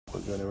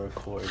We're going to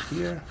record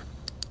here.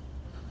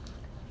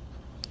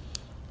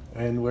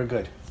 And we're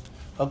good.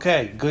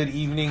 Okay, good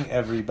evening,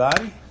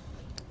 everybody.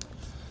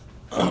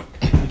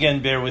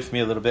 Again, bear with me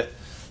a little bit.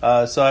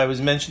 So I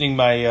was mentioning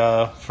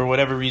my, for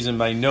whatever reason,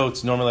 my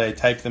notes, normally I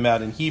type them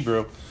out in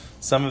Hebrew.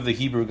 Some of the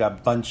Hebrew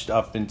got bunched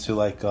up into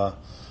like a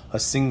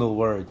single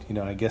word. You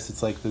know, I guess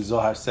it's like the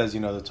Zohar says,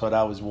 you know, the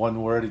Torah was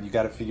one word and you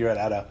got to figure out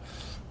how to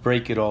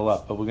break it all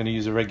up. But we're going to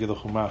use a regular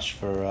Chumash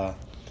for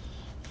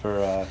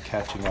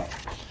catching up.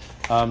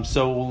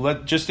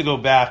 So just to go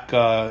back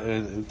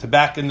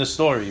back in the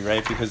story,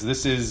 right? Because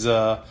this is,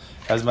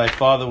 as my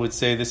father would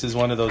say, this is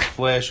one of those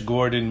Flash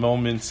Gordon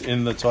moments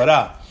in the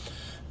Torah.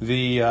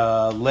 The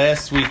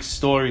last week's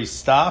story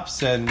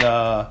stops, and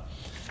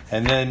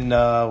then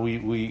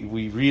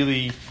we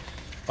really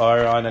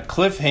are on a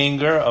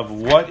cliffhanger of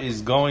what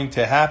is going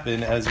to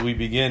happen as we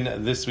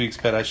begin this week's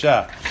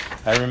parasha.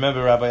 I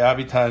remember Rabbi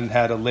Abitan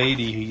had a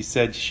lady. He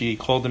said she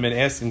called him and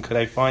asked him, "Could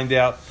I find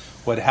out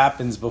what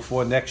happens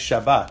before next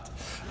Shabbat?"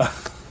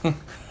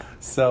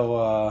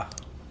 So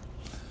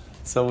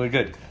we're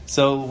good.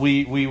 So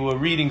we were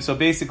reading. So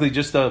basically,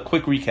 just a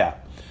quick recap.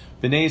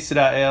 Bnei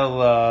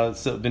Israel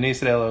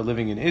are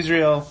living in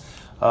Israel.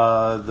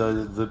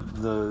 The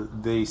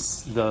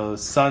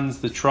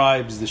sons, the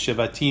tribes, the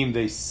Shevatim,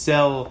 they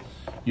sell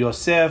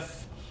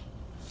Yosef.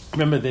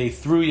 Remember, they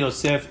threw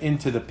Yosef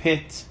into the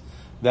pit.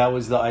 That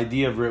was the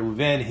idea of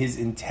Reuven. His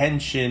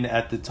intention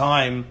at the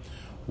time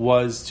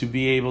was to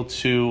be able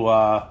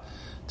to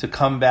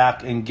come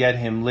back and get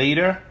him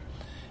later.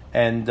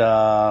 And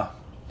what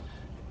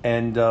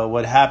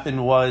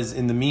happened was,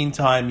 in the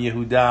meantime,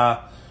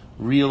 Yehuda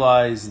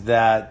realized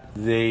that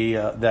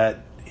that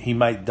he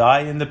might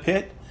die in the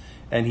pit,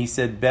 and he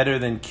said, better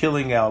than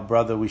killing our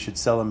brother, we should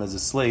sell him as a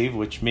slave,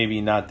 which maybe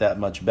not that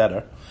much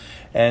better.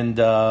 And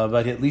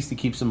but at least he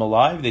keeps him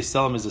alive. They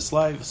sell him as a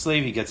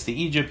slave. He gets to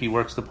Egypt. He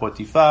works to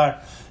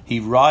Potiphar. He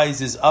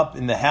rises up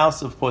in the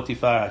house of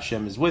Potiphar.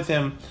 Hashem is with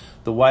him.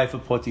 The wife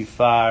of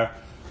Potiphar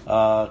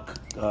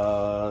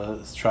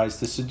tries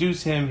to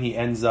seduce him. He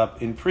ends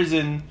up in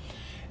prison.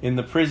 In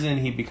the prison,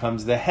 he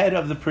becomes the head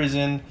of the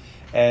prison,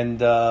 and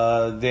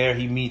there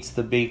he meets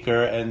the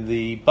baker and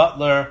the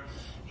butler.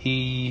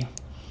 He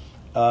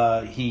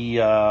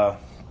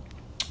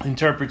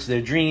interprets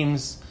their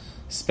dreams,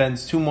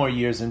 spends 2 more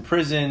years in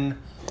prison.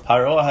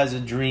 Paro has a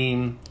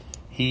dream.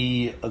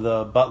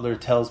 The butler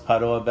tells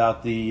Paro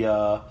about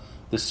the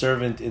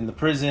servant in the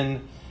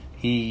prison.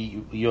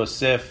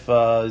 Yosef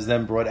is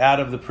then brought out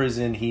of the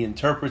prison. He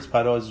interprets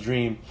Paro's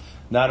dream.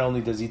 Not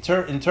only does he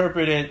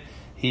interpret it,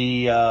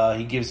 he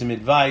gives him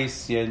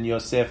advice, and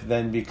Yosef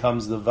then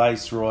becomes the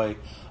viceroy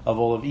of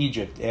all of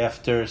Egypt.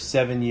 After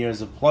 7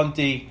 years of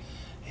plenty,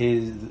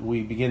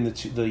 we begin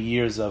the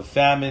years of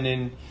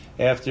famine.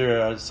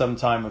 After some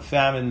time of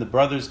famine, the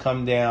brothers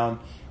come down.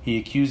 He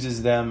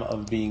accuses them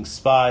of being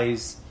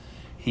spies.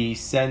 He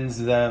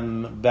sends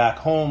them back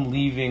home,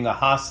 leaving a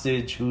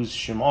hostage who's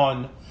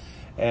Shimon.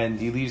 And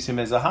he leaves him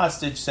as a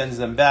hostage, sends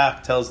them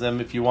back, tells them,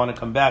 if you want to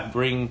come back,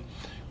 bring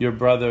your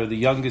brother, the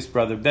youngest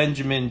brother,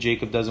 Benjamin.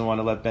 Jacob doesn't want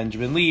to let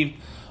Benjamin leave.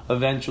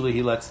 Eventually,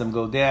 he lets them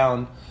go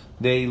down.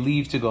 They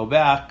leave to go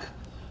back.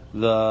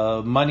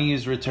 The money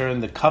is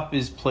returned. The cup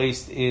is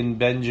placed in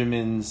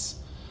Benjamin's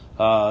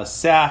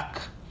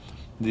sack.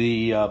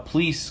 The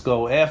police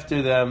go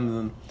after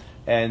them,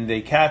 and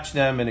they catch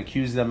them and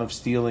accuse them of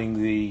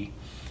stealing the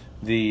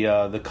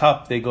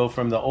cup. They go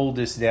from the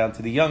oldest down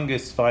to the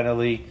youngest.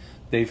 Finally,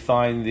 they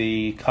find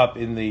the cup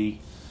in the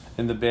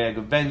bag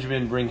of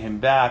Benjamin, bring him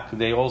back.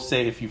 They all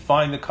say, if you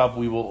find the cup,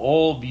 we will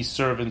all be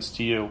servants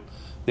to you.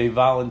 They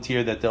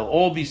volunteer that they'll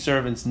all be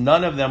servants.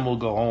 None of them will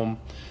go home.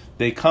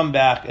 They come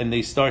back and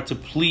they start to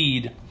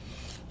plead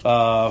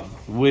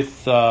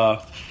with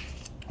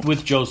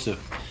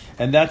Joseph.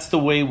 And that's the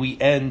way we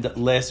end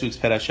last week's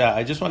parasha.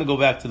 I just want to go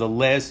back to the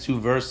last 2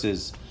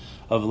 verses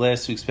of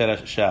last week's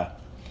parasha.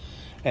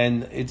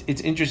 And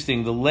it's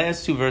interesting. The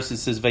last 2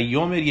 verses says,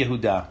 Vayomer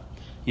Yehuda.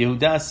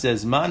 Yehuda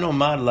says, Man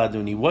omar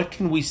laduni, what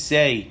can we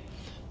say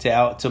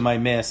to my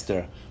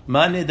master?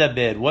 Man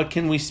nedaber, what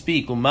can we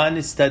speak? Uman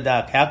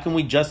nistadak, how can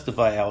we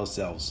justify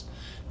ourselves?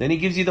 Then he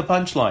gives you the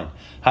punchline.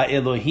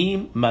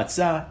 Ha-Elohim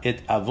matzah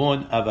et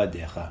avon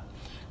avadecha.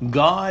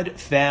 God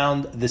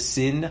found the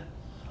sin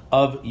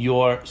of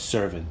your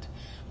servant.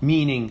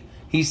 Meaning,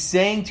 he's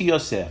saying to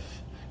Yosef,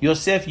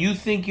 Yosef, you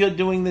think you're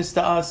doing this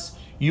to us?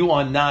 You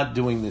are not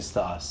doing this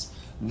to us.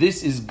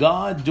 This is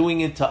God doing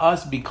it to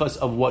us because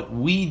of what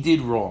we did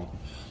wrong.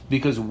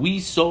 Because we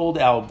sold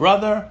our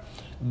brother,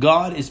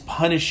 God is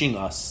punishing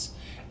us.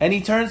 And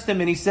he turns to him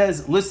and he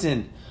says,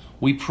 listen,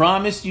 we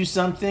promised you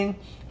something.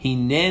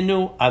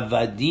 Hinenu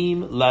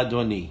avadim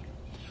ladoni.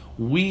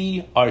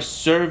 We are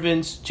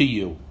servants to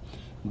you.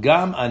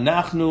 Gam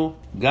anachnu,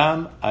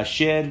 gam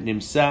asher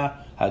nimsa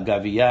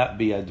hagaviya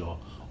biyado.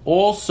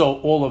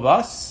 Also all of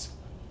us,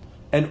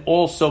 and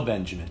also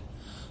Benjamin.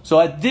 So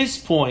at this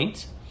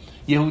point,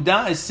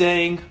 Yehuda is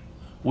saying,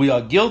 we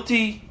are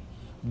guilty.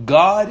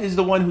 God is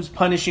the one who's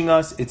punishing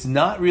us. It's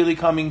not really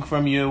coming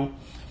from you.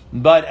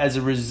 but as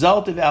a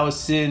result of our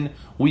sin,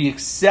 we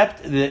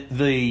accept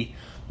the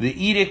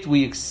edict,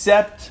 we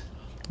accept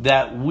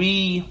that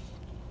we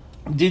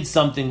did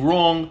something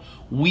wrong.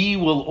 We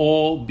will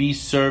all be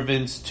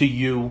servants to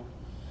you,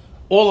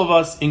 all of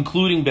us,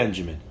 including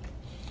Benjamin.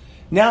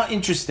 Now,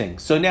 interesting.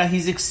 So now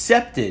he's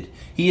accepted.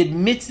 He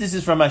admits this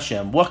is from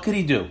Hashem. What could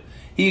he do?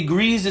 He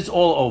agrees it's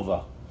all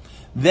over.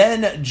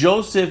 Then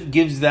Joseph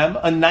gives them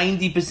a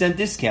 90%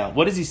 discount.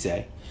 What does he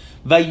say?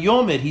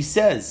 Vayomer, he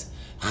says,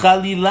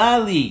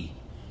 Chalilali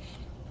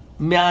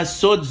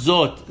me'asot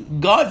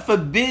zot. God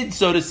forbid,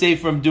 so to say,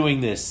 from doing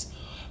this.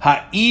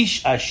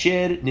 Ha'ish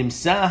asher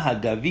nimsa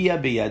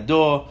hagavia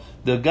beyado.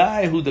 The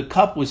guy who the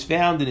cup was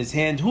found in his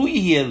hand, hu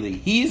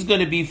yiheli. He's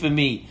going to be for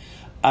me.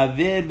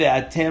 Aver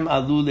ve'atem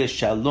alu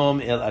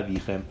le'shalom el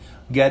avichem.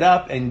 Get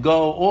up and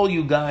go, all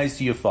you guys,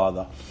 to your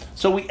father.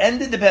 So we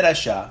ended the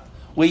parasha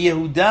where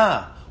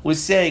Yehuda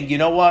was saying, you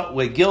know what,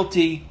 we're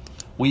guilty.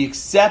 We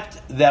accept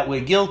that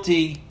we're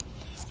guilty.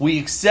 We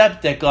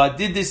accept that God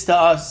did this to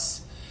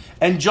us.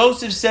 And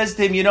Joseph says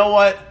to him, you know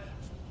what,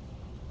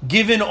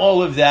 given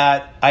all of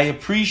that, I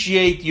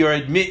appreciate your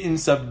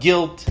admittance of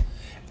guilt.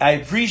 I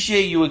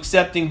appreciate you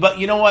accepting, but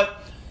you know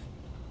what?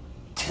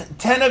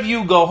 10 of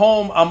you go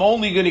home. I'm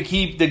only going to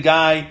keep the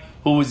guy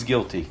who was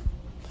guilty.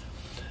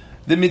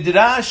 The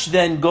Midrash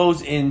then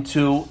goes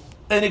into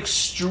an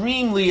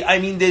extremely,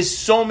 there's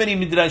so many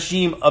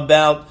Midrashim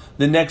about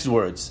the next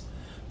words.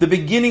 The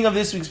beginning of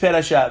this week's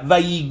parasha,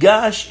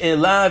 Vayigash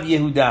elav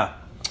Yehuda.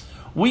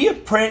 We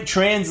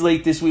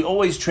translate this, we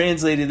always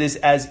translated this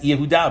as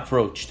Yehuda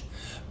approached.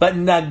 But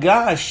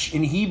Nagash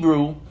in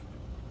Hebrew,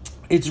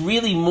 it's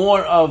really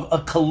more of a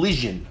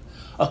collision.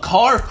 A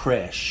car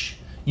crash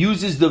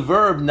uses the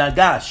verb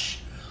Nagash.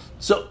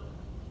 So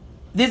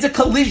there's a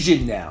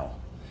collision now.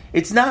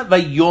 It's not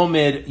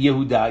Vayomer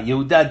Yehuda.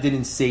 Yehuda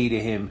didn't say to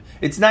him.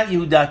 It's not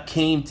Yehuda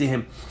came to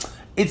him.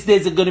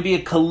 There's going to be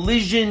a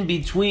collision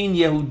between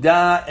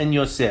Yehuda and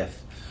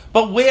Yosef.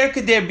 But where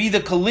could there be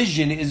the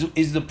collision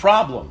is the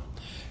problem.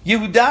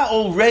 Yehuda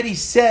already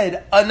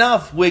said,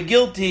 enough, we're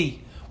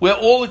guilty. We're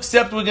all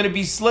except we're going to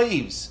be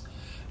slaves.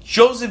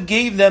 Joseph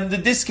gave them the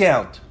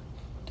discount.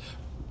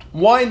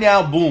 Why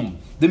now, boom?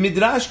 The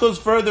Midrash goes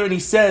further and he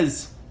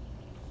says,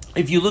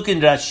 if you look in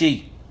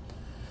Rashi,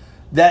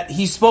 that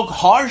he spoke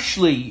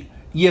harshly,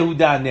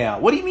 Yehuda now.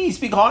 What do you mean he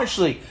speak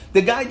harshly?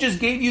 The guy just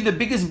gave you the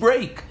biggest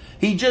break.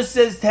 He just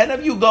says, 10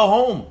 of you go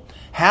home.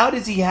 How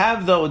does he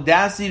have the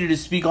audacity to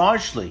speak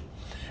harshly?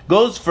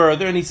 Goes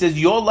further and he says,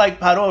 you're like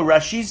Paro.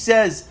 Rashi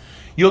says,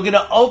 you're going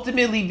to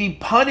ultimately be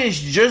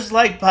punished just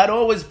like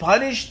Paro was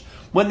punished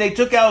when they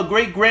took our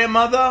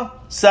great-grandmother,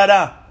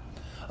 Sarah.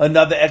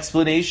 Another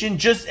explanation,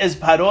 just as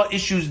Paro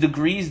issues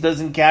decrees,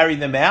 doesn't carry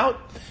them out,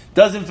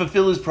 doesn't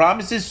fulfill his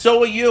promises,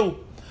 so are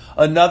you.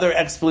 Another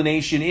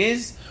explanation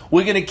is,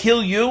 we're going to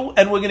kill you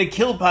and we're going to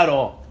kill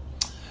Paro.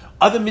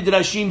 Other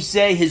Midrashim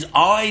say his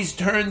eyes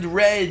turned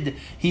red.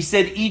 He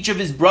said each of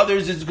his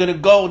brothers is going to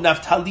go.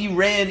 Naphtali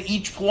ran.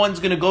 Each one's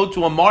going to go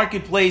to a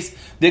marketplace.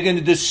 They're going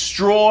to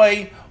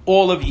destroy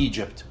all of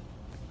Egypt.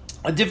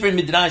 A different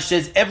Midrash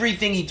says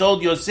everything he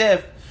told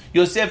Yosef,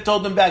 Yosef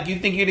told him back, you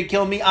think you're going to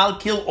kill me? I'll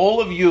kill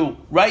all of you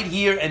right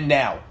here and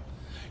now.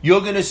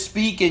 You're going to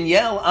speak and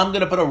yell, I'm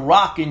going to put a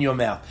rock in your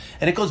mouth.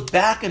 And it goes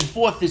back and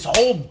forth, this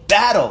whole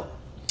battle.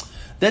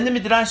 Then the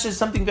Midrash says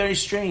something very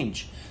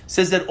strange. It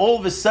says that all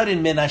of a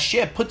sudden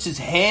Menashe puts his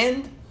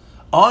hand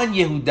on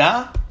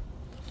Yehuda,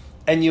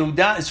 and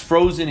Yehuda is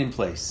frozen in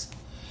place.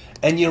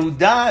 And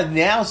Yehuda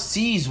now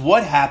sees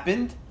what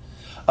happened.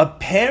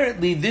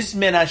 Apparently this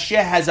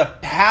Menashe has a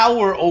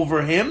power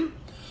over him,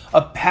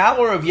 a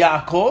power of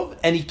Yaakov,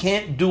 and he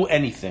can't do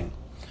anything.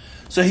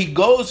 So he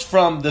goes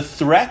from the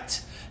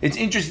threat. It's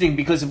interesting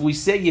because if we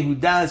say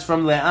Yehuda is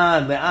from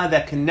Le'an,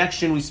 that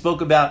connection we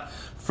spoke about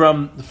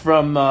from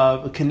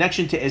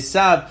connection to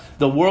Esav,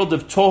 the world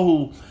of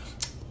Tohu,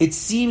 it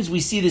seems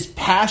we see this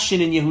passion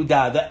in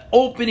Yehuda, the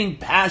opening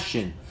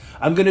passion.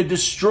 I'm going to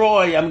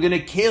destroy, I'm going to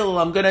kill,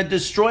 I'm going to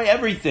destroy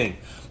everything.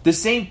 The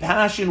same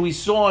passion we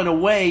saw in a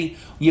way,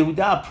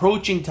 Yehuda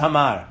approaching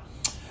Tamar.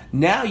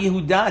 Now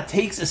Yehuda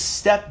takes a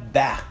step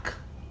back.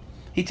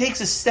 He takes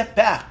a step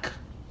back.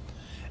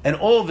 And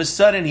all of a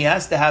sudden he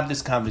has to have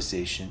this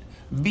conversation.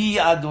 Bi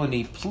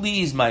Adoni,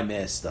 please my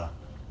master.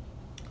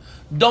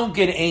 Don't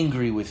get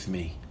angry with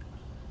me.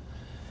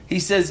 He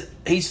says,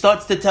 he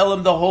starts to tell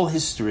him the whole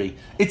history.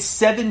 It's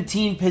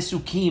 17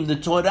 Pesukim. The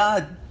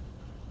Torah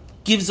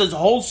gives us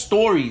whole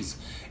stories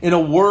in a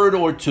word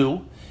or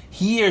two.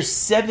 Here,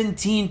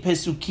 17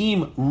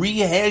 Pesukim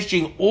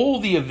rehashing all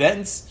the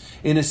events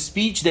in a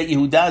speech that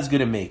Yehuda is going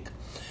to make.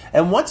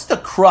 And what's the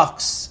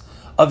crux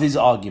of his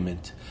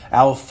argument?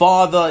 Our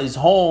father is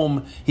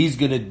home, he's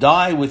going to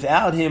die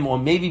without him, or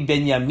maybe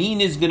Benjamin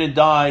is going to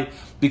die,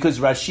 because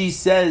Rashi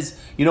says,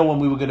 when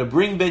we were going to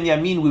bring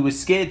Benjamin, we were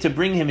scared to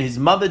bring him. His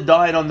mother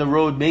died on the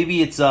road.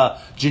 Maybe it's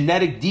a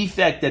genetic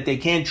defect that they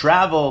can't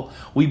travel.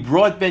 We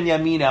brought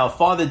Benjamin. Our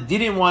father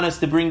didn't want us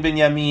to bring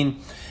Benjamin.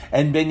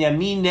 And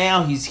Benjamin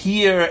now, he's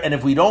here, and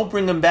if we don't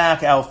bring him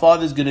back, our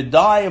father's going to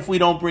die if we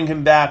don't bring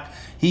him back.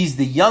 He's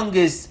the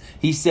youngest.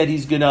 He said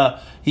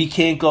he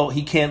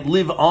can't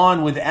live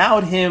on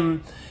without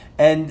him.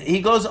 And he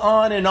goes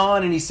on,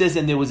 and he says,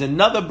 and there was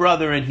another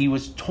brother, and he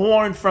was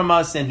torn from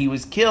us, and he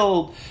was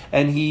killed,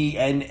 and he's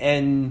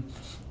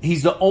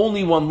the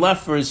only one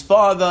left for his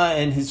father,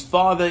 and his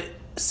father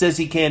says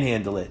he can't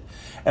handle it.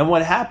 And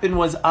what happened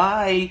was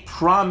I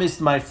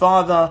promised my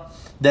father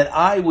that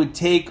I would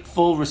take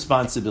full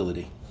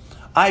responsibility.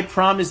 I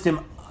promised him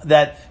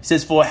that, he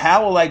says, for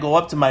how will I go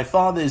up to my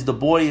father if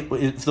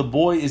the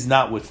boy is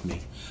not with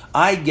me?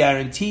 I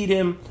guaranteed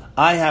him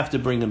I have to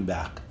bring him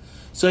back.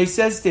 So he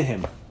says to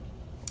him,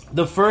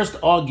 the first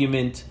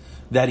argument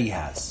that he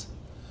has,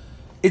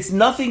 it's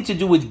nothing to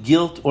do with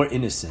guilt or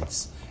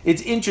innocence.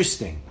 It's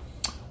interesting.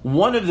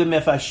 One of the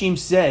Mefashim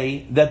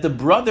say that the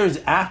brothers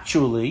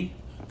actually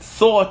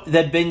thought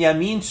that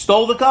Benjamin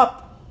stole the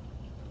cup.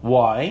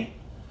 Why?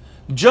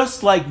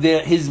 Just like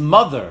his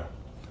mother,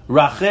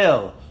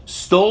 Rachel,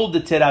 stole the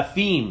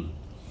teraphim,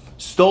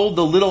 stole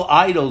the little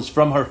idols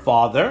from her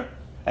father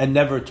and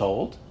never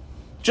told.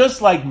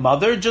 Just like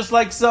mother, just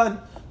like son,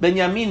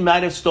 Benjamin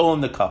might have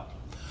stolen the cup.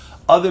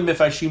 Other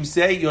Mefashim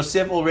say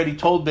Yosef already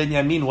told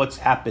Benjamin what's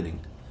happening,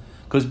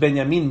 because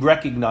Benjamin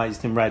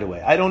recognized him right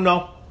away. I don't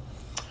know.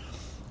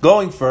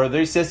 Going further,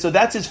 he says, so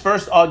that's his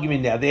first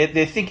argument now.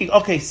 They're thinking,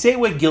 okay, say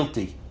we're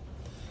guilty.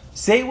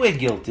 Say we're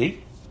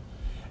guilty.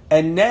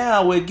 And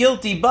now we're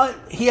guilty, but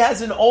he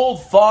has an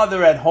old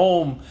father at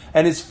home,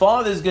 and his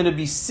father's going to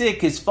be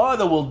sick. His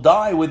father will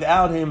die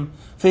without him.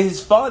 For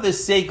his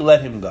father's sake,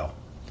 let him go.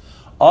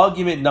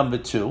 Argument number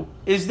 2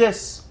 is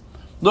this.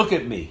 Look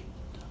at me.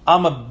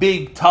 I'm a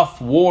big,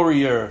 tough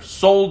warrior,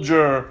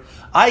 soldier.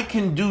 I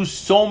can do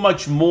so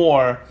much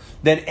more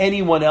than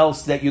anyone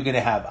else that you're going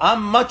to have.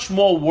 I'm much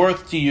more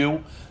worth to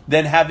you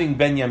than having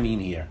Benjamin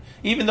here.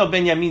 Even though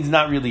Benjamin's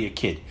not really a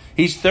kid.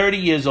 He's 30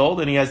 years old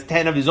and he has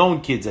 10 of his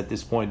own kids at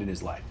this point in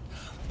his life.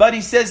 But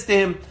he says to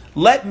him,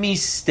 let me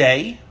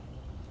stay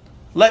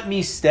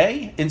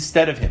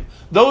instead of him.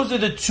 Those are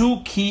the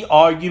 2 key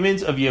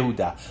arguments of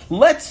Yehuda.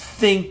 Let's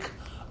think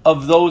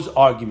of those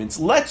arguments.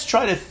 Let's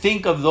try to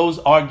think of those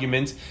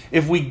arguments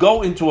if we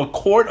go into a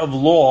court of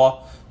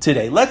law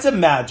today. Let's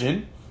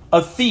imagine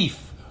a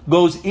thief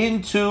goes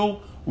in to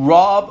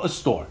rob a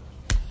store.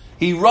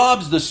 He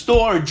robs the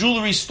store, a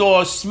jewelry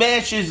store,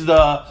 smashes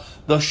the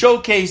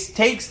showcase,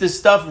 takes the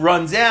stuff,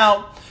 runs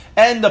out,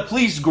 and the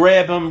police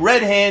grab him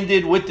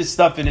red-handed with the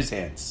stuff in his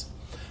hands.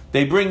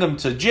 They bring him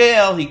to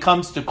jail. He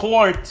comes to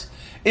court.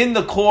 In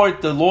the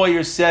court, the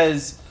lawyer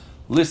says,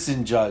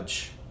 listen,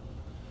 judge,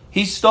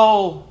 he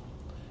stole,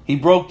 he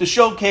broke the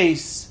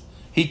showcase,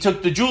 he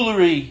took the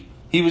jewelry,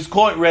 he was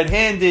caught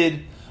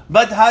red-handed,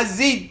 but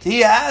Hazit,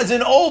 he has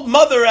an old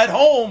mother at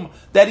home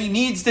that he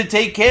needs to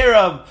take care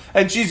of,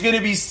 and she's going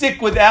to be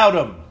sick without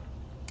him.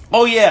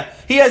 Oh yeah,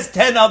 he has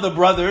 10 other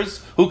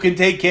brothers who can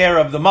take care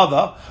of the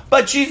mother,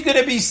 but she's going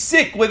to be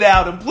sick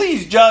without him.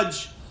 Please,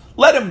 judge,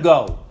 let him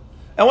go.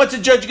 And what's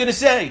the judge going to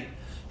say?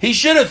 He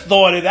should have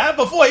thought of that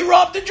before he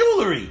robbed the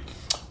jewelry.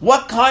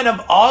 What kind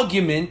of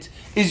argument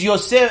is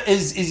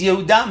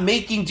Yehuda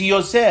making to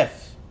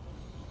Yosef?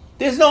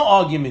 There's no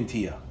argument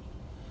here.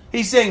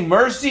 He's saying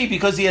mercy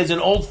because he has an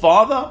old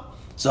father?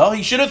 So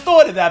he should have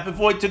thought of that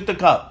before he took the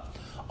cup.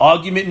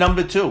 Argument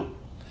number 2.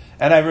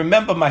 And I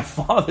remember my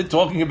father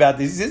talking about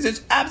this. He says,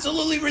 it's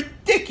absolutely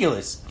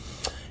ridiculous.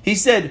 He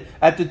said,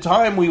 at the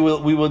time we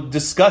were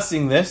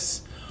discussing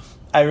this,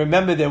 I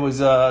remember there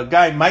was a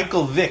guy,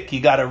 Michael Vick. He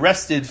got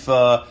arrested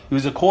he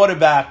was a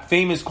quarterback,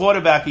 famous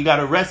quarterback. He got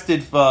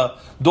arrested for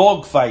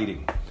dog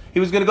fighting. He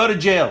was going to go to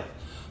jail.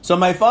 So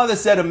my father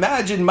said,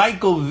 imagine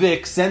Michael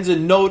Vick sends a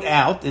note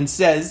out and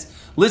says,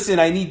 listen,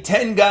 I need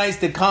 10 guys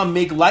to come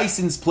make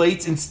license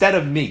plates instead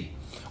of me.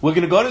 We're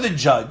going to go to the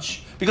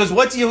judge. Because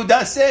what's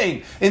Yehuda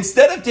saying?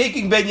 Instead of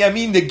taking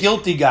Benjamin, the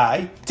guilty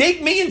guy,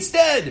 take me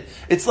instead.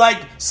 It's like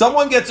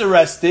someone gets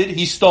arrested,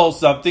 he stole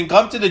something,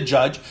 come to the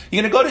judge,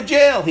 you're going to go to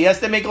jail. He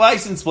has to make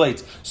license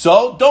plates.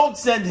 So don't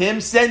send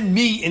him, send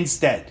me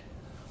instead.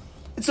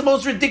 It's the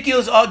most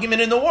ridiculous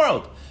argument in the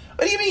world.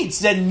 What do you mean,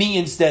 send me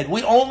instead?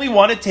 We only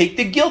want to take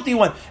the guilty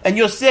one. And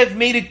Yosef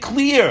made it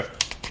clear.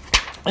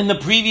 In the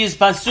previous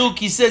pasuk,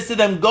 he says to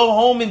them, go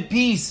home in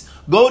peace.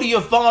 Go to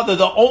your father.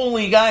 The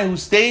only guy who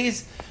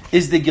stays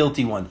is the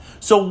guilty one.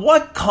 So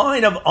what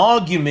kind of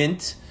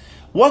argument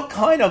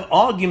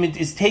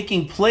is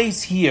taking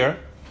place here?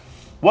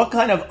 What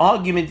kind of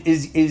argument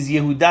is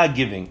Yehuda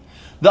giving?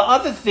 The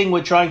other thing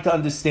we're trying to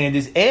understand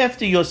is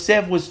after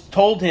Yosef was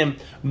told him,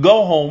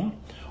 go home,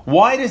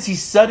 why does he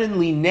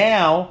suddenly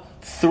now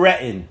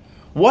threaten?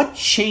 What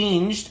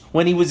changed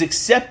when he was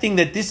accepting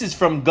that this is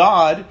from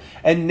God,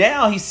 and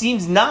now he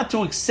seems not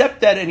to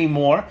accept that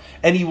anymore,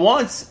 and he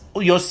wants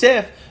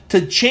Yosef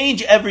to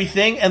change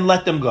everything and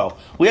let them go?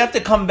 We have to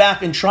come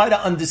back and try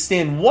to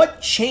understand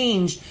what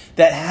changed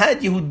that had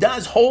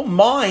Yehuda's whole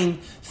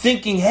mind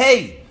thinking,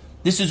 hey,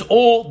 this is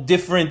all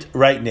different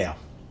right now.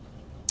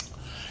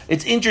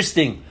 It's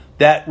interesting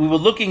that we were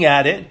looking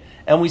at it,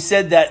 and we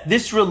said that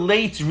this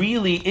relates,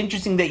 really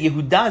interesting that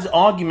Yehuda's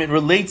argument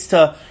relates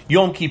to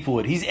Yom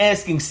Kippur. He's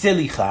asking,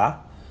 Selicha,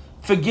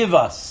 forgive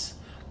us.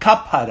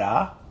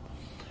 kapara,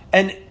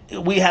 and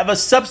we have a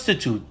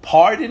substitute.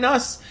 Pardon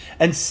us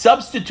and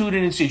substitute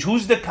in exchange.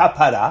 Who's the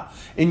kapara?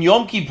 In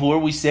Yom Kippur,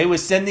 we say we're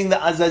sending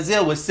the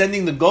azazel, we're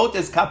sending the goat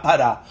as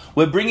kapara.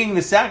 We're bringing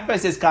the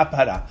sacrifice as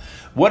kapara.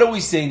 What are we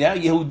saying now?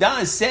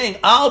 Yehuda is saying,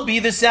 I'll be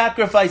the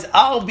sacrifice,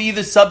 I'll be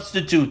the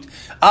substitute,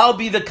 I'll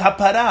be the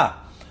kapara.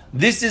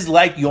 This is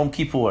like Yom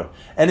Kippur.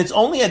 And it's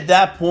only at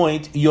that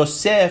point,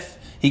 Yosef,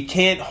 he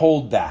can't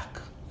hold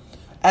back.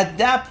 At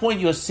that point,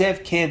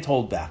 Yosef can't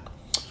hold back.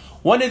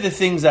 One of the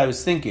things I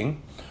was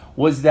thinking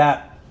was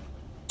that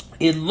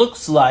it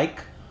looks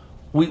like,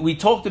 we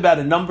talked about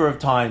a number of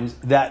times,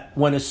 that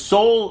when a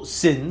soul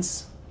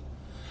sins,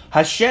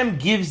 Hashem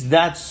gives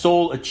that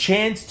soul a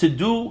chance to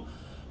do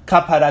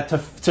kapara,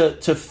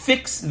 to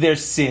fix their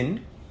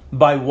sin,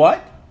 by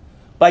what?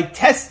 By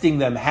testing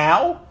them.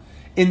 How?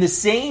 In the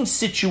same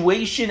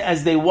situation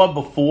as they were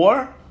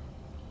before.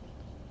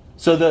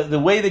 So the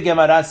way the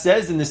Gemara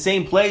says, in the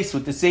same place,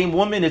 with the same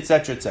woman,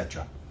 etc.,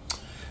 etc. It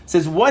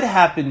says, what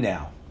happened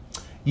now?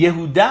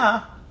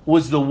 Yehuda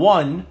was the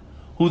one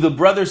who the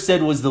brother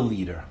said was the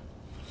leader.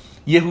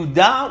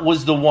 Yehuda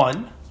was the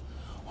one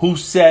who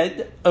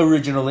said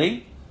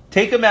originally,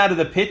 take him out of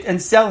the pit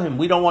and sell him.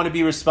 We don't want to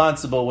be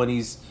responsible when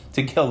he's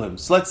to kill him.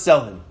 So let's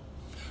sell him.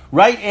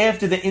 Right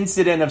after the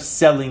incident of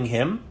selling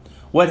him,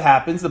 what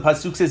happens? The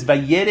pasuk says,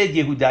 Vayered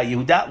Yehuda.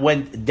 Yehuda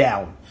went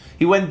down.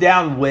 He went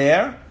down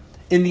where?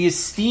 In the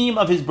esteem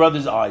of his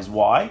brother's eyes.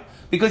 Why?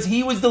 Because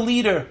he was the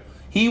leader.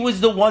 He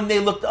was the one they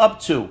looked up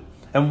to.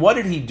 And what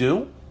did he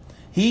do?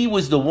 He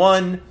was the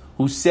one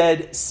who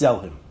said, sell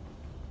him.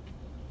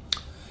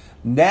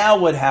 Now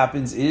what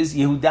happens is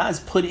Yehuda is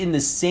put in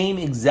the same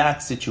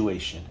exact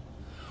situation.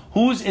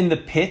 Who's in the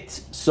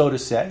pit, so to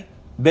say?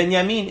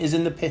 Benjamin is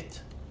in the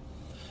pit.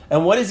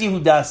 And what does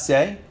Yehuda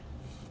say?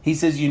 He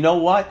says, you know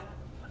what?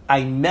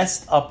 I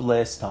messed up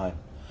last time.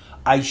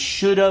 I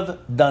should have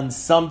done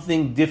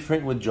something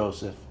different with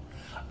Joseph.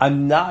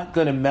 I'm not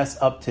going to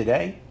mess up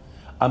today.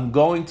 I'm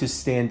going to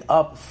stand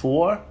up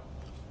for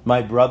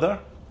my brother.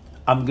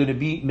 I'm going to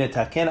be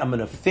metaken. I'm going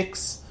to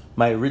fix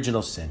my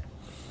original sin.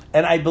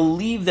 And I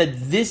believe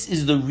that this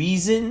is the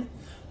reason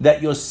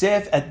that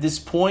Yosef at this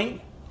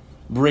point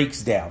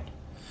breaks down.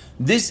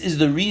 This is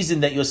the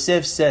reason that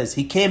Yosef says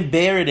he can't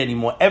bear it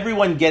anymore.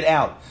 Everyone get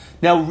out.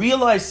 Now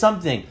realize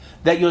something,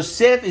 that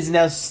Yosef is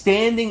now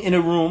standing in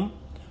a room,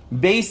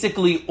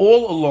 basically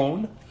all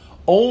alone,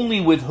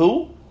 only with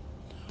who?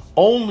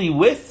 Only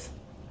with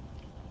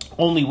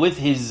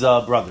his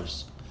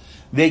brothers.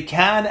 They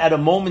can, at a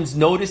moment's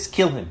notice,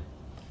 kill him.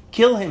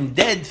 Kill him,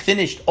 dead,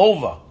 finished,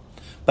 over.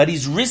 But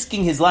he's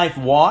risking his life.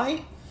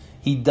 Why?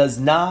 He does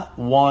not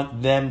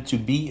want them to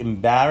be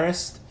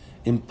embarrassed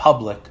in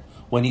public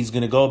when he's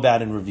going to go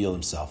about and reveal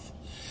himself.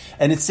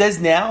 And it says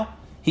now,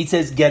 he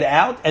says, get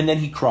out, and then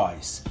he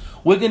cries.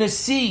 We're going to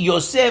see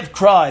Yosef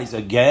cries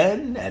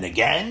again and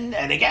again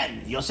and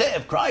again.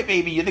 Yosef, cry,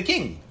 baby, you're the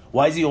king.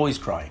 Why is he always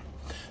crying?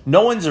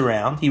 No one's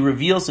around. He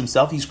reveals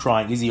himself. He's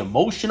crying. Is he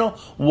emotional?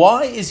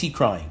 Why is he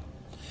crying?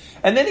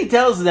 And then he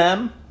tells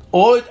them,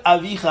 Od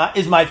Avicha,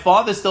 is my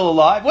father still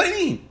alive? What do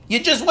you mean? You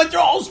just went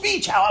through a whole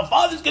speech how our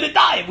father's going to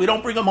die if we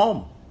don't bring him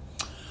home.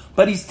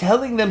 But he's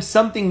telling them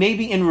something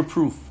maybe in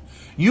reproof.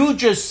 You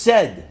just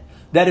said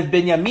that if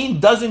Benjamin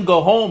doesn't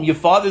go home, your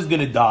father's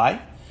going to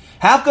die.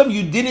 How come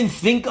you didn't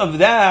think of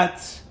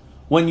that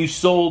when you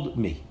sold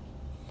me?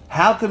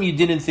 How come you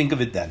didn't think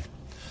of it then?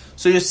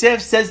 So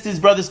Yosef says to his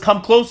brothers,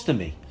 come close to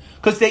me.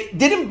 Because they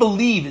didn't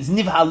believe. It's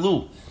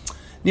nivhalu.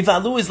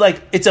 Nivhalu is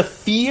like, it's a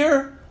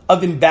fear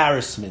of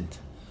embarrassment.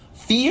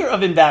 Fear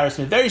of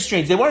embarrassment. Very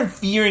strange. They weren't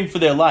fearing for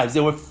their lives.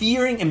 They were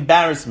fearing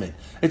embarrassment.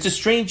 It's a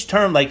strange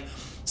term, like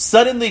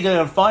suddenly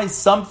going to find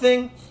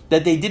something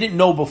that they didn't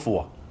know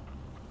before.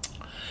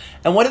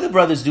 And what do the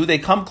brothers do? They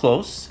come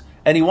close,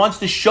 and he wants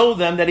to show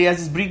them that he has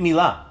his Brit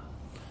Milah.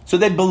 So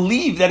they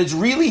believe that it's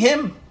really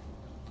him.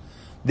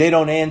 They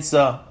don't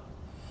answer.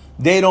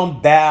 They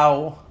don't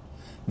bow.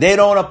 They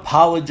don't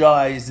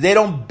apologize. They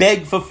don't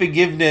beg for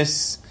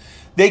forgiveness.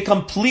 They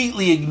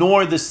completely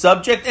ignore the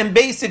subject, and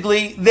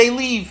basically, they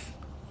leave.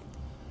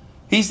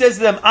 He says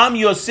to them, I'm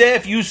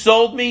Yosef, you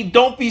sold me,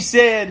 don't be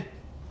sad.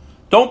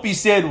 Don't be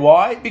sad,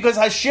 why? Because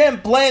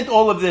Hashem planned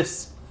all of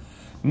this.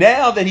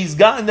 Now that he's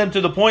gotten them to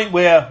the point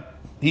where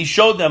he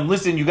showed them,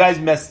 listen, you guys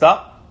messed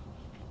up,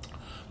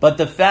 but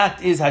the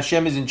fact is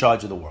Hashem is in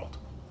charge of the world.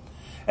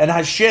 And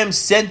Hashem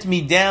sent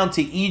me down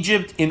to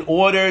Egypt in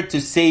order to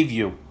save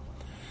you.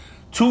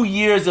 2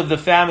 years of the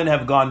famine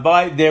have gone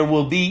by, there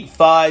will be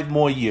 5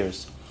 more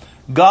years.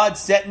 God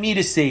sent me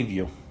to save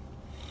you.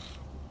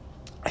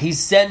 He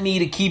sent me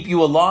to keep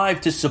you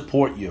alive, to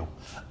support you.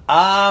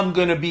 I'm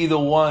going to be the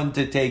one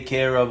to take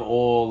care of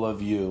all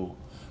of you.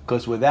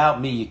 Because without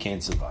me, you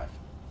can't survive.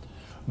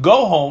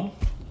 Go home,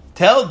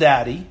 tell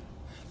daddy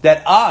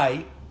that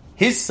I,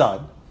 his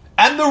son,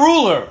 am the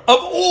ruler of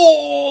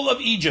all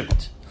of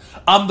Egypt.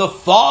 I'm the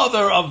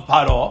father of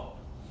Paro.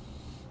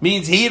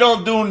 Means he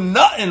don't do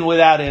nothing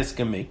without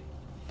asking me.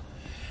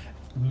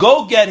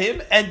 Go get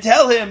him and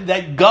tell him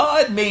that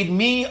God made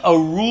me a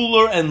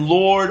ruler and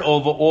lord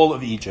over all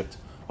of Egypt.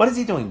 What is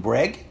he doing?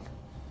 Bragging?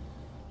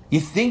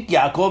 You think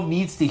Yaakov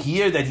needs to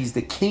hear that he's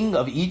the king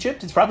of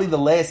Egypt? It's probably the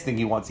last thing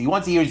he wants. He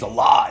wants to hear he's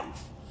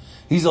alive.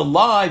 He's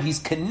alive. He's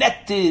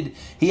connected.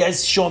 He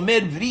has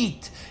shomer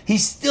vrit.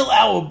 He's still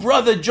our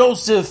brother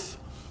Joseph.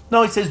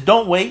 No, he says,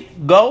 don't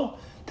wait. Go.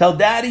 Tell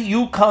Daddy,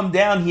 you come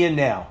down here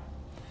now.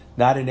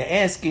 Not in an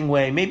asking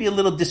way, maybe a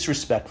little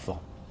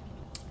disrespectful.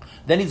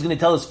 Then he's going to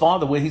tell his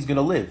father where he's going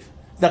to live.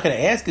 He's not going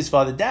to ask his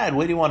father, Dad,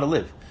 where do you want to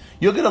live?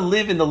 You're going to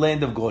live in the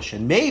land of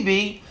Goshen.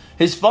 Maybe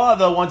his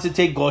father wants to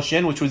take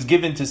Goshen, which was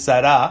given to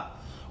Sarah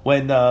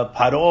when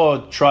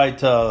Paro tried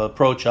to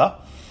approach her.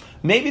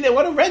 Maybe they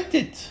want to rent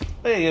it.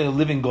 They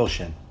live in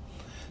Goshen.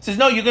 He says,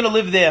 no, you're going to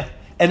live there.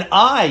 And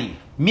I,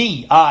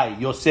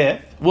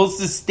 Yosef, will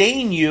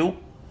sustain you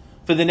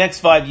for the next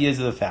 5 years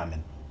of the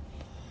famine.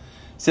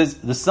 He says,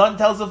 the son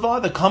tells the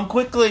father, come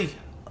quickly.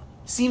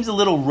 Seems a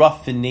little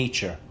rough in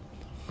nature.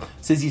 He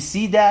says, you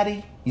see,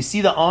 Daddy? You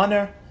see the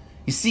honor?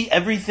 You see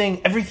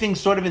everything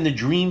sort of in the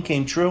dream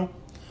came true?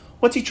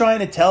 What's he trying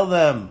to tell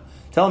them?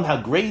 Tell them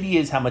how great he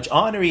is, how much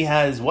honor he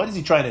has. What is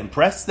he trying to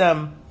impress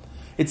them?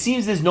 It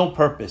seems there's no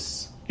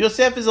purpose.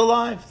 Yosef is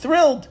alive,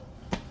 thrilled.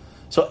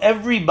 So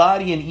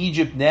everybody in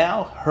Egypt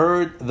now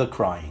heard the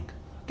crying.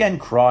 Again,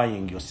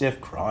 crying, Yosef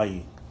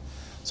crying.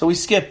 So we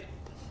skip.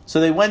 So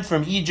they went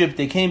from Egypt,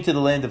 they came to the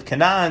land of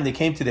Canaan, they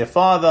came to their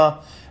father,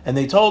 and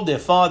they told their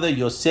father,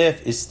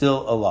 Yosef is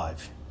still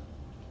alive.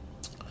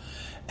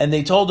 And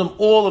they told him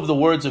all of the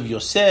words of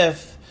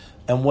Yosef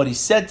and what he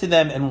said to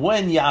them. And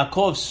when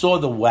Yaakov saw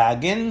the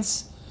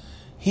wagons,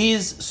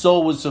 his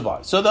soul was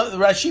survived. So the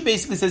Rashi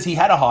basically says he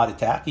had a heart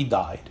attack, he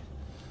died.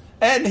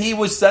 And he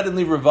was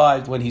suddenly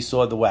revived when he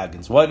saw the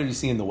wagons. What did he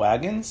see in the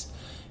wagons?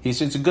 He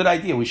said, it's a good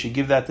idea. We should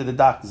give that to the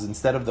doctors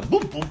instead of the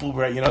boom, boom, boom,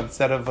 right?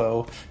 Instead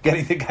of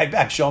getting the guy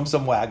back, show him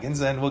some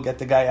wagons and we'll get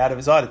the guy out of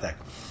his heart attack.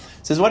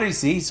 Says, what did he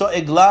see? He saw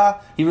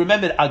Eglah. He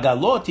remembered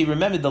Agalot. He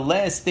remembered the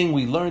last thing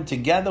we learned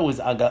together was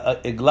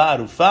Eglah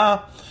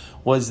Arufah,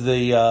 was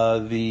the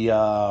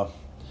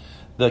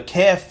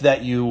calf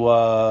that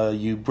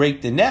you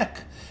break the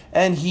neck.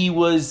 And he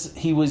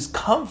was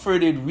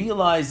comforted,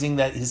 realizing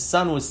that his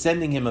son was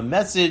sending him a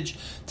message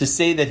to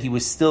say that he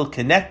was still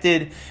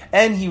connected.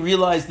 And he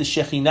realized the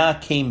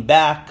Shekhinah came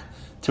back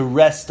to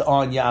rest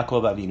on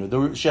Yaakov Avinu. The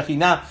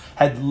Shekhinah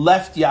had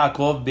left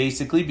Yaakov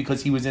basically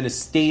because he was in a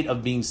state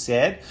of being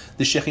sad.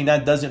 The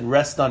Shekhinah doesn't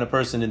rest on a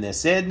person in their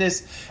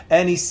sadness.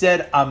 And he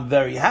said, I'm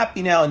very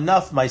happy now,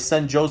 enough, my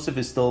son Joseph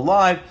is still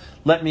alive,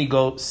 let me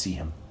go see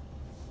him.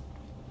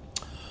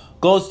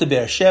 Goes to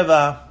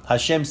Beersheba.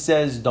 Hashem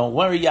says, don't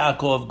worry,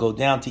 Yaakov, go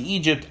down to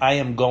Egypt. I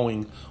am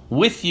going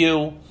with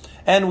you.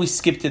 And we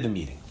skip to the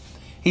meeting.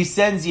 He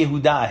sends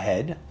Yehuda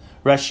ahead.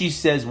 Rashi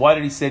says, why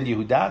did he send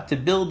Yehuda? To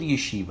build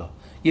yeshiva.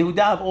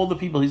 Yehuda, of all the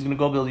people, he's going to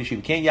go build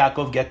yeshiva. Can't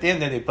Yaakov get there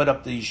and then they put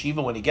up the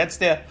yeshiva when he gets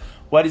there?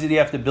 Why does he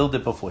have to build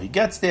it before he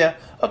gets there?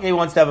 Okay, he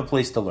wants to have a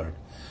place to learn.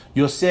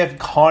 Yosef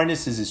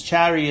harnesses his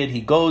chariot.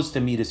 He goes to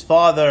meet his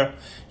father.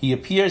 He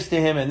appears to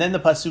him, and then the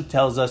pasuk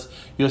tells us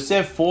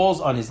Yosef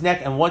falls on his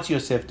neck, and what's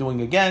Yosef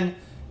doing again?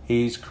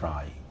 He's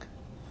crying.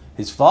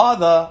 His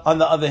father, on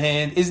the other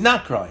hand, is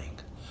not crying.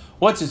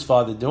 What's his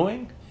father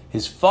doing?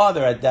 His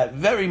father, at that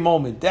very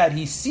moment that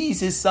he sees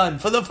his son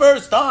for the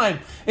first time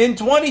in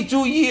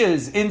 22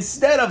 years,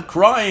 instead of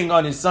crying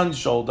on his son's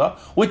shoulder,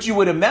 which you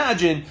would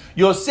imagine,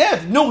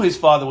 Yosef knew his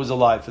father was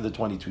alive for the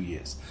 22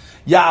 years.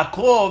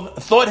 Yaakov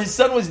thought his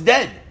son was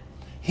dead.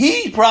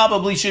 He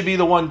probably should be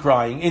the one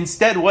crying.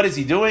 Instead, what is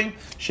he doing?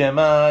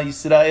 Shema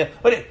Yisrael.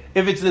 But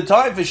if it's the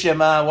time for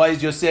Shema, why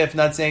is Yosef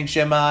not saying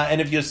Shema?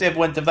 And if Yosef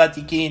went to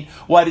Vatikin,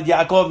 why did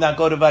Yaakov not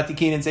go to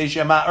Vatikin and say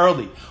Shema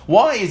early?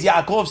 Why is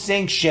Yaakov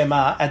saying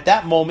Shema at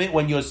that moment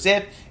when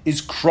Yosef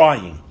is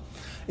crying?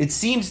 It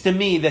seems to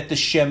me that the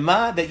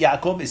Shema that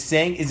Yaakov is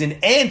saying is an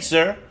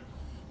answer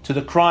to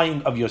the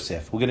crying of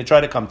Yosef. We're going to try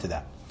to come to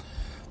that.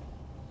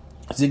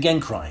 He's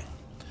again crying.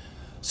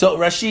 So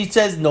Rashi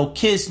says, no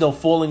kiss, no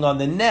falling on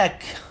the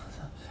neck.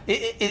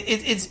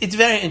 It's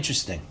very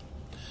interesting.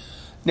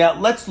 Now,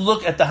 let's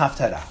look at the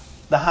Haftarah.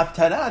 The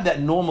Haftarah that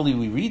normally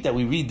we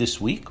read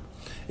this week,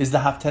 is the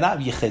Haftarah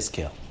of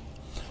Yechezkel.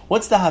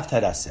 What's the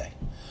Haftarah say?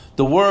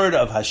 The word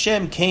of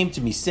Hashem came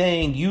to me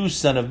saying, you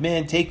son of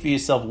man, take for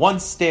yourself one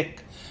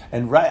stick,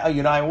 and write,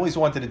 I always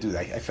wanted to do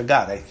that. I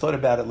forgot. I thought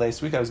about it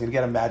last week. I was going to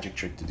get a magic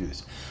trick to do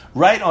this.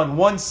 Write on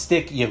one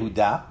stick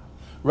Yehuda,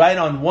 write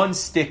on one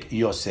stick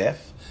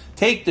Yosef,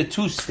 take the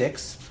two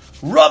sticks,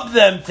 rub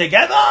them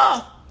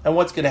together, and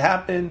what's going to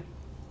happen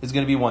is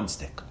going to be one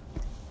stick.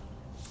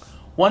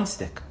 One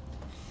stick.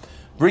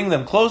 Bring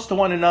them close to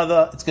one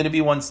another, it's going to be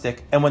one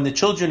stick. And when the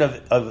children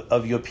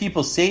of your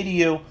people say to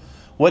you,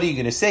 what are you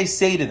going to say?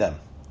 Say to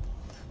them,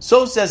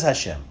 so says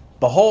Hashem,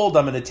 behold,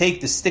 I'm going to take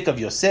the stick of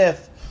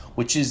Yosef,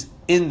 which is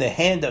in the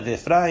hand of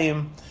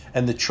Ephraim,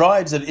 and the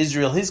tribes of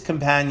Israel, his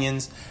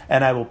companions,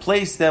 and I will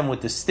place them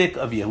with the stick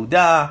of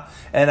Yehuda,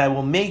 and I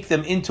will make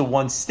them into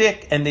one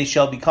stick, and they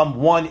shall become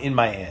one in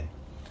my hand.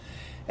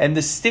 and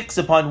the sticks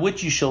upon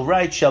which you shall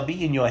write shall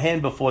be in your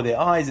hand before their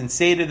eyes, and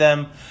say to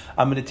them,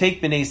 I'm going to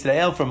take Bnei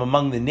Israel from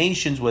among the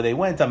nations where they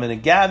went. I'm going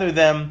to gather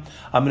them.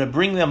 I'm going to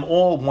bring them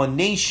all one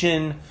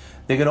nation.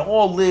 They're going to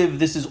all live.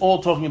 This is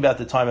all talking about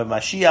the time of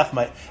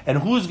Mashiach. And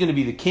who's going to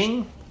be the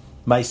king?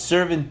 My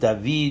servant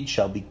David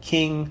shall be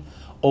king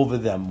over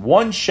them.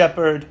 One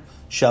shepherd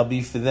shall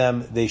be for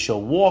them. They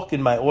shall walk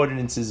in my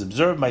ordinances,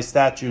 observe my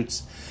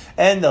statutes,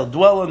 and they'll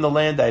dwell in the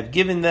land I have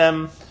given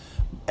them.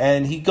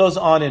 And he goes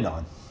on and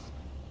on.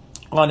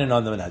 On and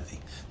on the Navi.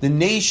 The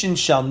nation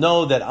shall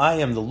know that I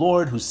am the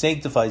Lord who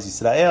sanctifies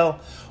Israel.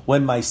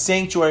 When my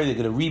sanctuary, they're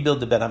going to rebuild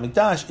the Bet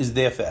HaMikdash, is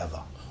there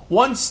forever.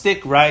 One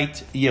stick,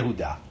 write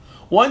Yehuda.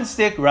 One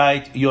stick,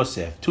 write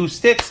Yosef. Two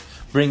sticks,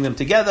 bring them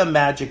together,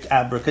 magic,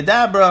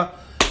 abracadabra.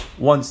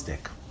 One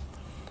stick.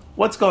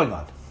 What's going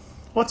on?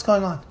 What's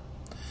going on?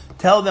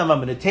 Tell them I'm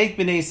going to take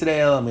Bnei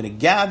Israel, I'm going to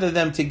gather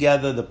them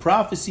together, the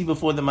prophecy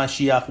before the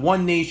Mashiach,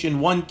 one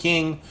nation, one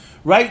king.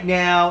 Right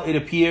now, it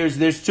appears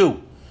there's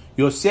two,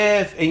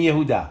 Yosef and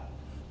Yehuda.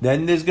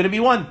 Then there's going to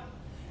be one.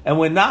 And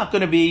we're not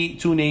going to be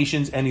two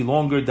nations any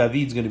longer.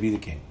 David's going to be the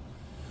king.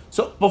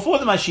 So before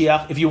the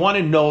Mashiach, if you want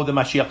to know the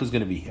Mashiach is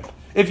going to be here,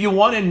 if you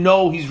want to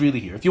know he's really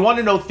here, if you want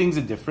to know things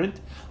are different,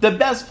 the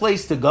best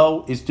place to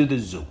go is to the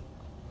zoo.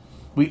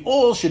 We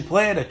all should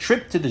plan a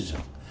trip to the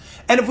zoo.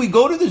 And if we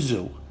go to the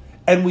zoo,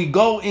 and we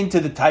go into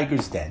the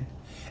tiger's den,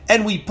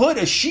 and we put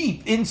a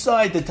sheep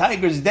inside the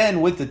tiger's den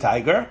with the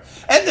tiger,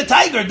 and the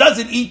tiger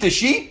doesn't eat the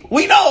sheep,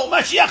 we know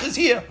Mashiach is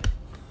here.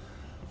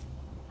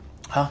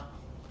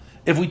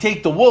 If we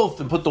take the wolf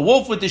and put the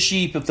wolf with the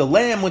sheep, if the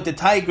lamb with the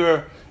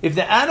tiger, if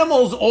the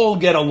animals all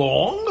get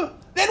along,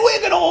 then we're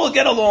going to all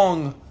get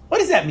along. What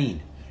does that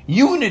mean?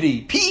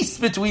 Unity, peace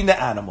between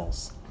the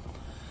animals.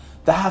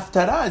 The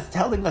Haftarah is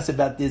telling us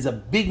about there's a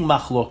big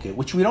machloket,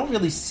 which we don't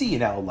really see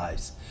in our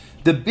lives.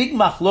 The big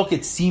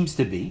machloket seems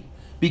to be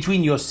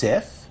between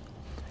Yosef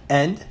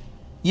and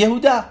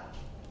Yehuda.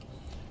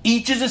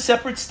 Each is a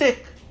separate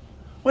stick.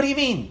 What do you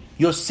mean?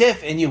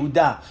 Yosef and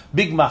Yehuda,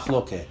 big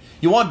machloket.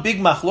 You want big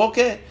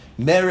machloket?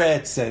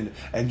 Meretz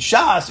and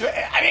Shas.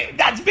 I mean,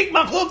 that's big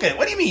machloket.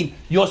 What do you mean?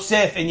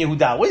 Yosef and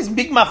Yehuda. What is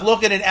big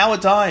machloket in our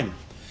time?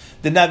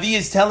 The Navi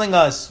is telling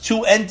us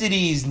two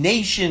entities,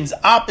 nations,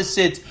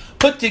 opposites,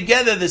 put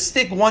together the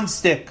stick, one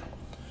stick.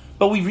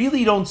 But we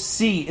really don't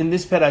see in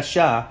this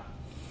parasha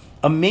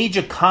a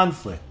major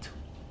conflict.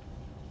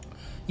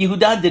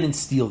 Yehuda didn't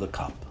steal the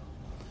cup.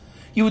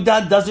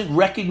 Yehuda doesn't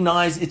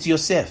recognize it's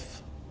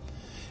Yosef.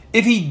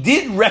 If he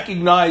did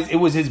recognize it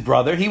was his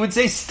brother, he would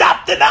say,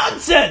 stop the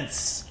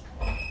nonsense.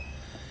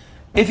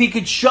 If he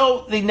could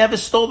show they never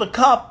stole the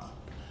cup,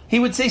 he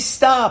would say,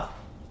 stop.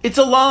 It's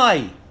a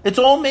lie. It's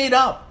all made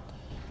up.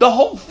 The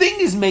whole thing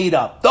is made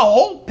up. The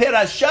whole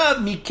Perasha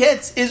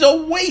Miketz is a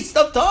waste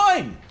of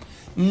time.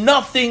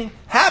 Nothing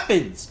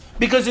happens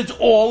because it's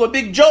all a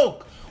big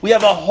joke. We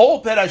have a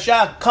whole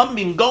Perasha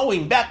coming,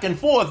 going, back and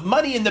forth,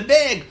 money in the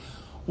bag.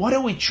 What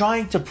are we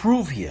trying to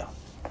prove here?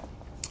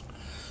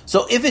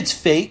 So if it's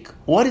fake,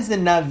 what is the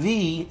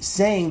Navi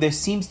saying? There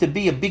seems to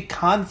be a big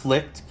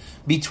conflict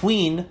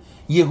between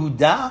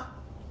Yehuda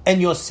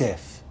and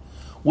Yosef.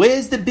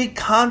 Where's the big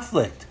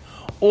conflict?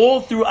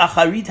 All through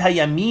Acharit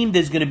Hayamim,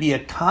 there's going to be a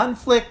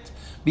conflict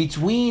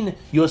between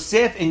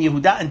Yosef and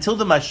Yehuda until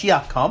the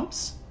Mashiach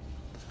comes?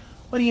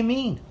 What do you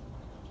mean?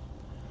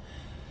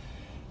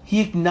 He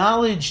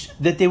acknowledged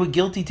that they were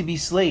guilty to be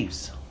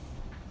slaves.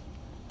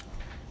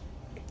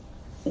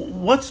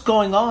 What's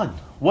going on?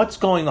 What's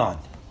going on?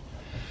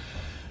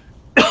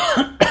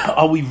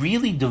 Are we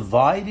really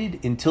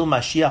divided until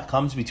Mashiach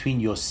comes between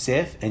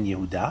Yosef and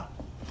Yehuda?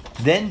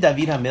 Then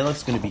David HaMelech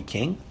is going to be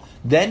king.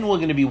 Then we're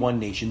going to be one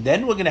nation.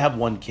 Then we're going to have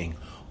one king.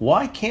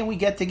 Why can't we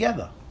get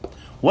together?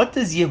 What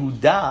does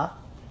Yehuda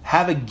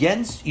have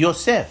against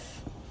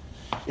Yosef?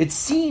 It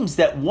seems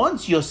that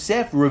once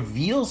Yosef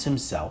reveals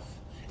himself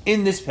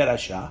in this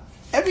parasha,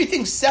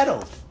 everything's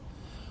settled.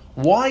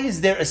 Why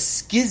is there a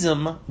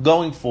schism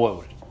going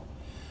forward?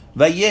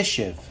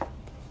 Vayeshev,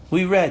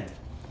 we read,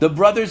 the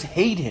brothers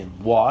hate him.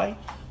 Why?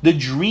 The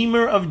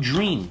dreamer of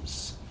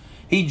dreams.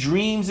 He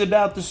dreams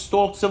about the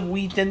stalks of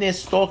wheat and their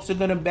stalks are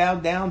going to bow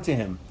down to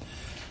him.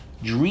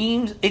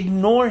 Dreams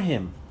ignore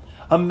him.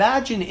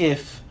 Imagine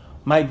if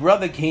my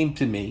brother came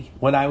to me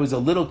when I was a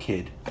little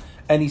kid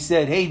and he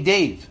said, hey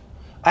Dave,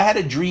 I had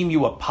a dream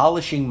you were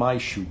polishing my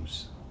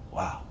shoes.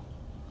 Wow.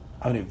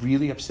 I'm going to get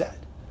really upset.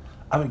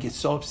 I'm going to get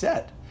so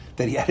upset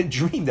that he had a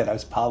dream that I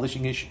was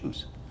polishing his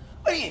shoes.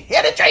 What do you, he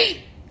had a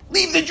dream?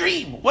 Leave the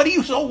dream. What are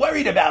you so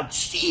worried about?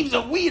 Sheaves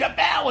of wheat are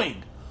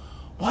bowing.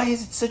 Why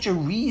is it such a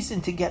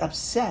reason to get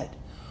upset?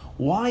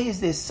 Why is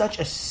there such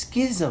a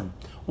schism?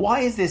 Why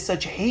is there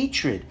such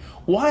hatred?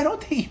 Why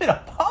don't they even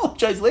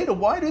apologize later?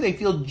 Why do they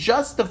feel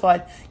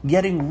justified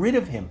getting rid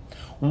of him?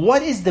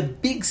 What is the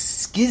big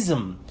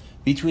schism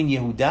between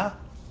Yehuda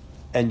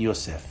and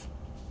Yosef?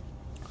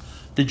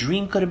 The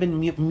dream could have been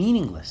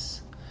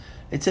meaningless.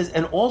 It says,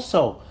 and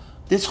also,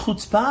 this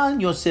chutzpah on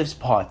Yosef's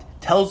part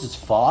tells his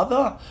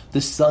father,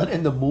 the sun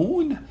and the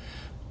moon,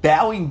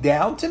 bowing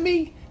down to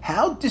me.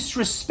 How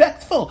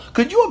disrespectful.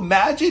 Could you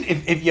imagine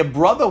if your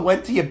brother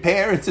went to your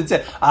parents and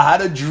said, I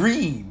had a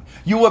dream.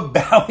 You were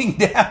bowing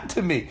down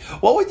to me.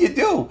 What would you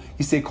do?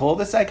 You say, call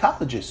the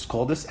psychologist,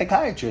 call the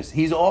psychiatrist.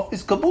 He's off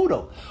his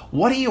caboodle.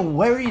 What are you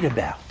worried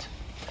about?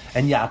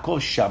 And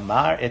Yaakov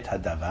shamar et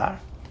hadavar.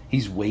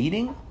 He's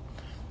waiting.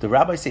 The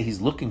rabbis say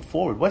he's looking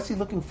forward. What's he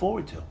looking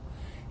forward to?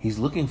 He's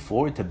looking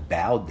forward to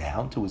bow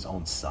down to his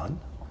own son.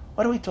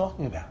 What are we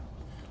talking about?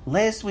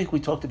 Last week we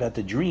talked about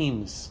the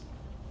dreams.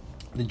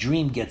 The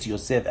dream gets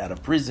Yosef out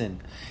of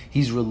prison.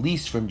 He's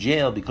released from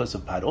jail because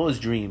of Paro's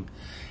dream.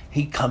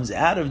 He comes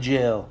out of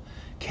jail.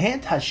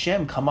 Can't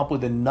Hashem come up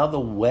with another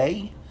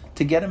way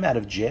to get him out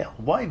of jail?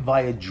 Why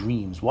via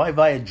dreams? Why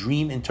via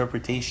dream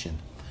interpretation?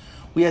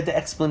 We had the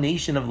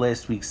explanation of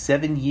last week,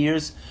 7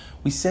 years.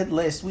 We said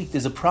last week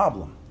there's a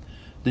problem.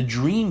 The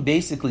dream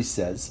basically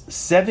says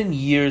 7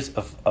 years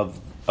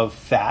of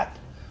fat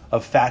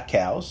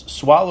cows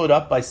swallowed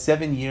up by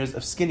 7 years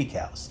of skinny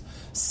cows.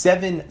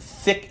 7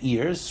 thick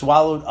ears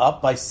swallowed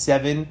up by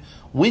 7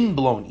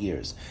 windblown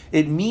ears.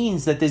 It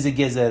means that there's a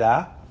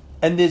gezerah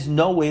and there's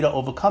no way to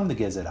overcome the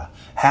gezerah.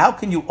 How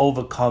can you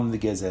overcome the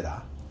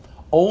gezerah?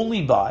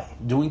 Only by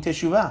doing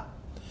teshuvah.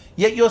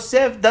 Yet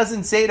Yosef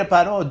doesn't say to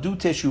Paro, do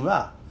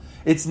teshuvah.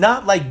 It's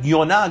not like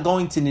Yonah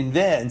going to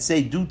Nineveh and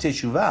say, do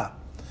teshuvah.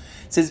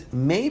 It says,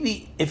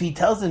 maybe if he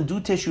tells them, do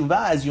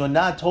teshuvah, as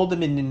Yonah told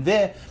them in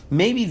Nineveh,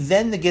 maybe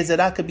then the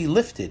gezerah could be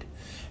lifted.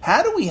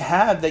 How do we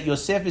have that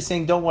Yosef is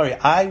saying, don't worry,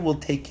 I will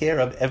take care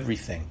of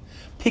everything?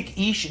 Pick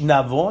ish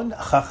navon,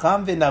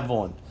 chacham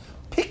ve'navon.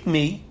 Pick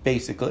me,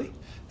 basically,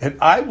 and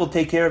I will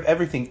take care of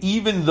everything,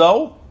 even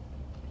though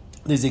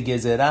there's a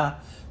gezerah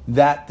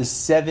that the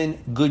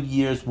 7 good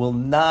years will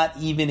not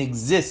even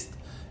exist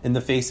in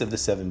the face of the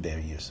 7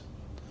 bad years.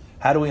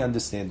 How do we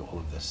understand all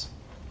of this?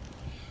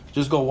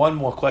 Just go one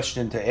more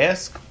question to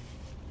ask,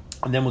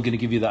 and then we're going to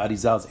give you the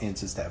Arizal's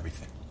answers to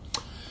everything.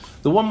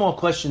 The one more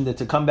question that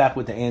to come back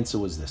with the answer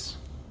was this.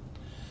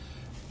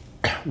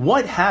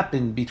 What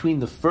happened between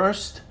the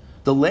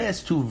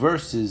last 2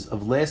 verses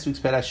of last week's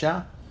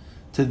parasha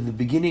to the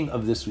beginning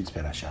of this week's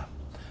parasha?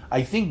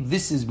 I think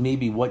this is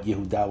maybe what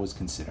Yehuda was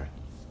considering.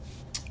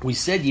 We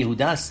said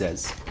Yehuda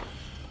says,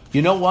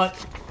 you know what?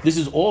 This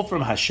is all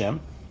from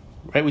Hashem,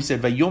 right? We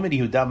said, Vayomer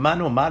Yehuda,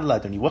 Mano Mar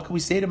Ladoni. What can we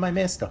say to my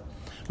master?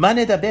 Ma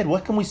nedaber,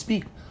 what can we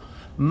speak?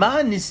 Ma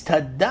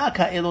nistadak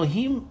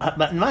ha-Elohim, ma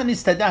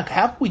nistadak,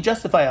 how can we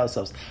justify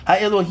ourselves?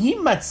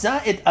 Ha-Elohim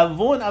matzah et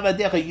avon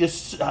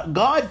avadecha.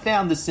 God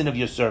found the sin of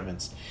your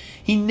servants.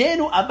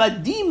 Hinenu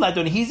abadim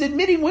adon. He's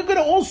admitting we're going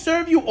to all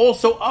serve you,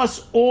 also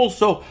us,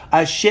 also.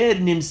 Asher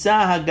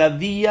nimsa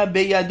hagaviya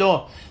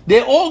beyado.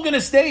 They're all going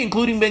to stay,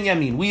 including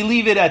Benjamin. We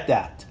leave it at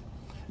that.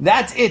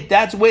 That's it.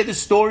 That's where the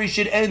story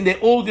should end. They're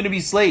all going to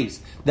be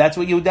slaves. That's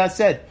what Yehuda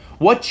said.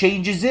 What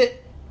changes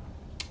it?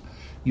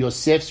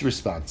 Yosef's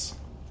response.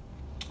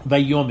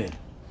 Vayomer.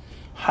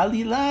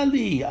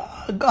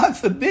 Halilali. God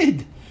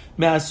forbid.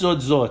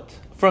 Me'asod zot.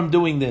 From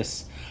doing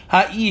this.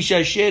 Ha'ish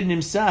asher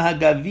nimsa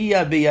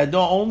hagaviya beyado.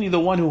 Only the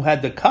one who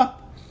had the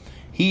cup,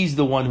 he's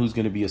the one who's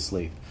going to be a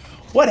slave.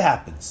 What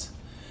happens?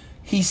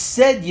 He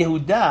said,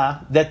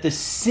 Yehuda, that the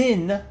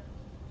sin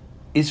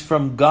is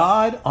from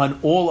God on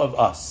all of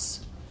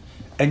us.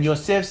 And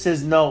Yosef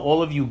says, no,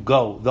 all of you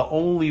go. The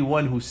only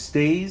one who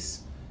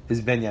stays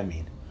is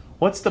Benjamin.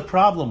 What's the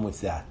problem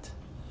with that?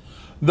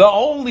 The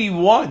only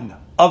one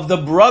of the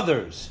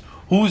brothers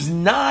who's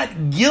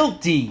not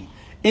guilty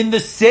in the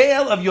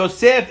sale of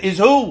Yosef is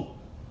who?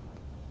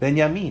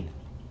 Benjamin.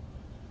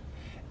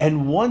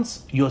 And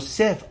once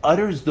Yosef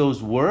utters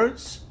those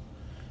words,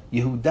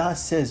 Yehuda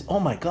says, oh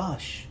my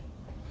gosh,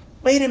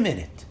 wait a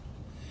minute.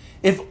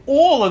 If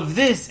all of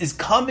this is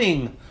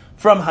coming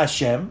from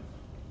Hashem,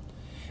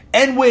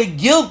 and we're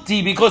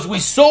guilty because we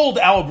sold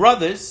our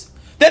brothers,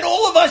 then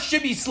all of us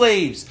should be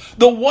slaves.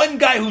 The one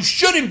guy who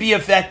shouldn't be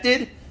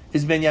affected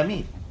is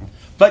Benjamin.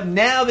 But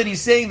now that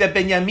he's saying that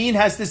Benjamin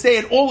has to say,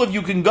 and all of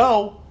you can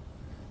go,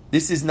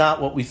 this is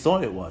not what we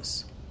thought it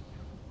was.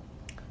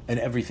 And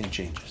everything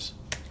changes.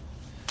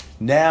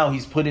 Now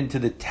he's put into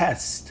the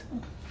test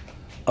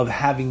of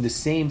having the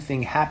same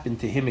thing happen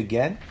to him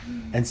again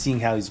and seeing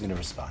how he's going to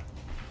respond.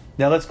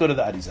 Now let's go to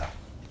the Arizal.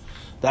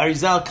 The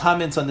Arizal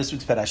comments on this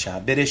week's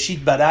parasha.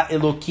 Bereshit bara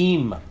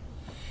Elokim.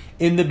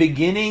 In the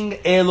beginning,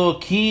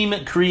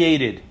 Elokim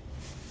created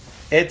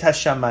et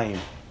hashamayim.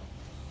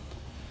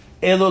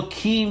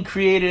 Elokim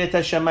created et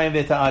hashamayim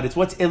v'et haaretz.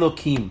 What's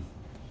Elokim?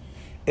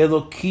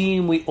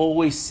 Elokim, we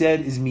always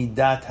said, is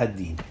midat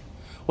hadin.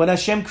 When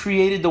Hashem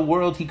created the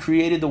world, He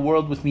created the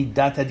world with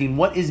midat hadin.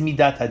 What is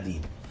midat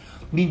hadin?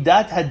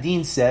 Midat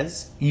hadin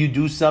says, you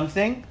do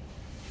something,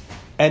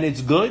 and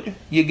it's good,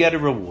 you get a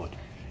reward.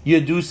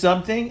 You do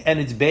something, and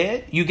it's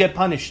bad, you get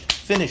punished.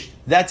 Finished.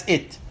 That's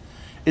it.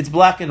 It's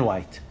black and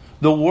white.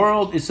 The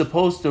world is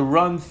supposed to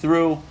run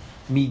through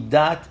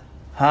midat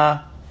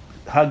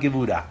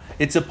ha-gevura.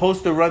 It's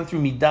supposed to run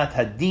through midat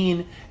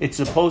hadin. It's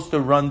supposed to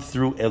run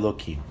through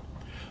Elokim.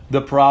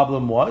 The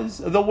problem was,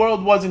 the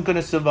world wasn't going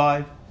to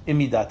survive in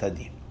midat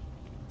hadin.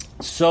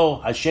 So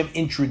Hashem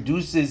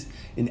introduces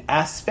an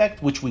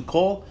aspect which we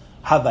call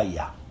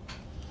Havaya.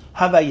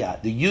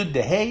 Havaya, the Yud,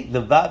 the Hey,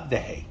 the Vav, the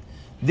Hey.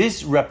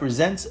 This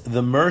represents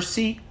the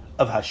mercy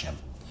of Hashem.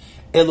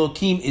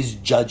 Elokim is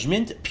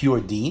judgment,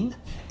 pure deen.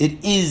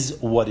 It is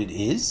what it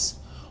is.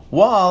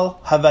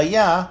 While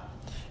Havaya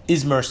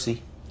is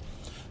mercy.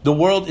 The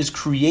world is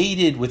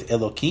created with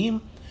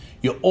Elokim.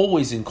 You're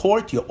always in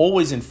court. You're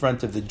always in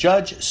front of the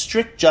judge.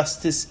 Strict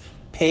justice.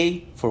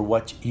 Pay for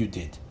what you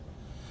did.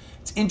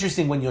 It's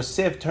interesting when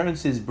Yosef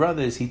turns to his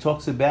brothers, he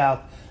talks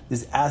about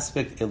this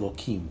aspect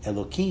Elokim.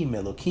 Elokim,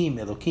 Elokim,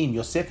 Elokim.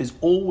 Yosef is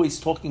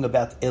always talking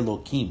about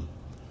Elokim.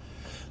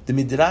 The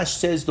Midrash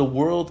says the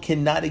world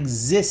cannot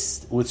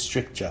exist with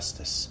strict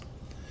justice.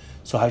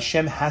 So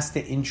Hashem has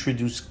to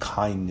introduce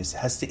kindness,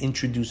 has to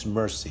introduce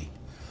mercy.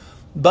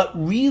 But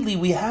really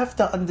we have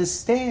to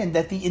understand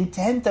that the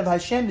intent of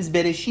Hashem is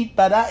Bereshit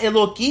bara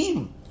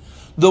Elokim.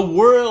 The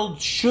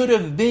world should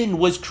have been,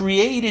 was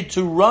created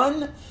to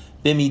run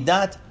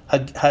b'midat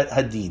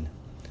hadin.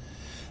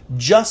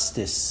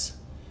 Justice,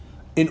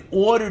 in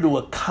order to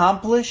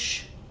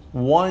accomplish,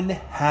 one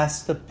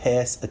has to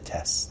pass a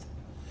test.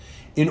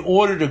 In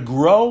order to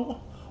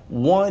grow,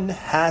 one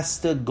has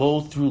to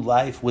go through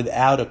life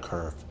without a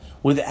curve,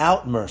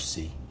 without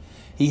mercy.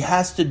 He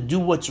has to do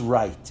what's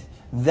right.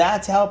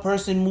 That's how a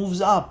person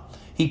moves up.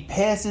 He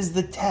passes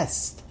the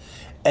test.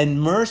 And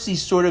mercy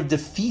sort of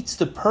defeats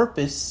the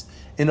purpose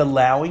in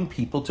allowing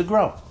people to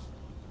grow.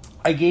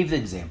 I gave the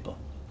example.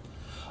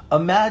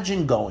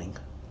 Imagine going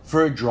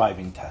for a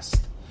driving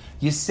test.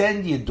 You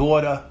send your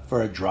daughter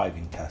for a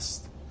driving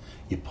test.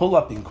 You pull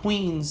up in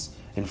Queens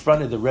in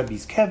front of the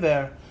Rebbe's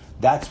kever.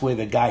 That's where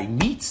the guy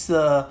meets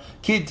the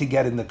kid to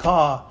get in the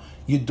car.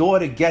 Your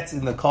daughter gets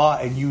in the car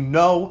and you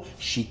know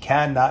she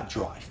cannot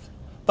drive.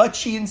 But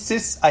she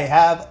insists, I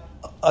have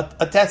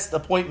a test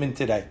appointment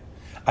today.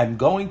 I'm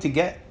going to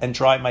get and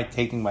try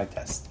taking my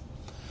test.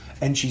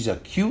 And she's a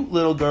cute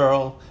little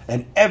girl,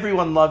 and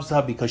everyone loves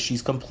her because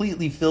she's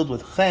completely filled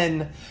with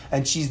chen,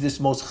 and she's this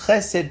most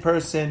chesed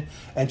person,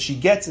 and she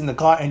gets in the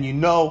car, and you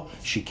know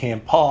she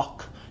can't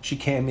park, she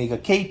can't make a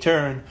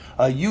K-turn,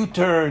 a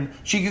U-turn,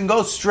 she can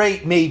go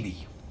straight,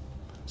 maybe.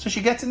 So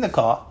she gets in the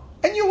car,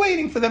 and you're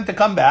waiting for them to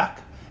come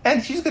back,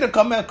 and she's going to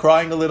come out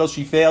crying a little,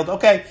 she failed.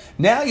 Okay,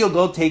 now you'll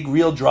go take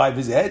real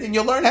driver's ed, and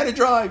you'll learn how to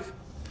drive.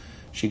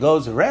 She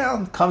goes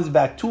around, comes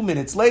back 2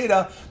 minutes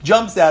later,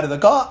 jumps out of the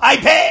car, I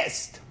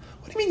passed!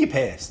 What do you mean you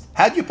passed?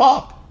 How'd you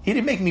park? He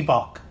didn't make me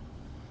park.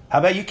 How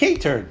about you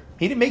K-turn?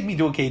 He didn't make me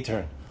do a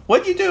K-turn.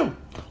 What'd you do?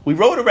 We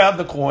rode around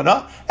the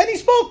corner, and he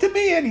spoke to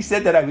me, and he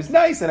said that I was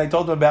nice, and I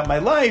told him about my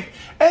life,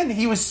 and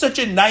he was such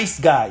a nice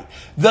guy.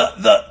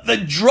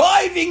 The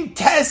driving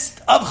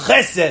test of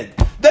chesed,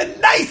 the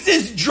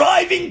nicest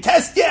driving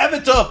test you ever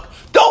took.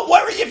 Don't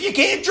worry if you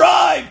can't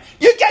drive.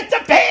 You get to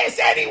pass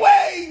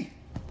anyway.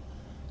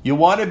 You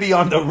want to be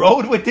on the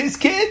road with this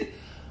kid?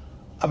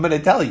 I'm going to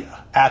tell you.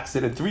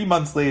 Accident 3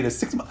 months later,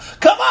 6 months.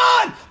 Come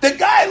on! The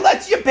guy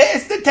lets you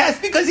pass the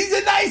test because he's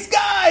a nice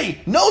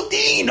guy. No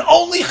deen,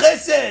 only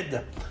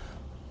chesed.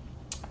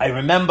 I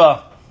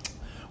remember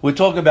we're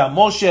talking about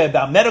Moshe,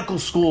 about medical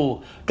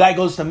school. Guy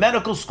goes to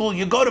medical school.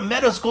 You go to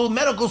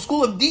medical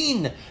school of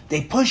deen.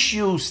 They push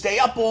you, stay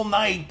up all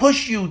night,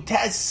 push you,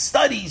 test,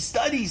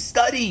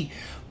 study.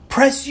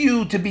 Press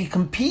you to be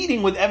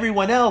competing with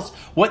everyone else.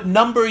 What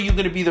number are you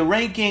going to be the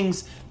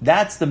rankings?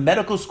 That's the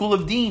medical school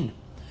of deen.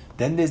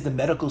 Then there's the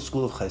medical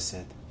school of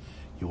chesed.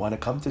 You want to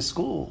come to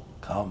school?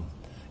 Come.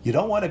 You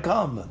don't want to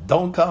come?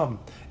 Don't come.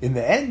 In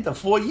the end of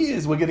 4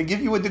 years, we're going to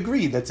give you a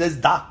degree that says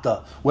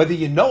doctor, whether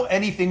you know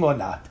anything or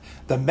not.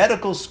 The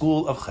medical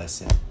school of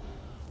chesed.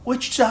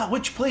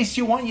 Which place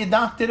you want your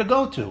doctor to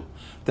go to?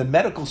 The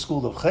medical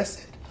school of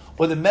chesed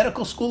or the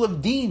medical school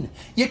of deen?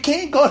 You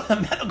can't go to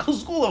the medical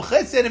school of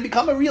chesed and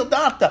become a real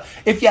doctor.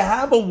 If you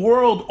have a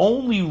world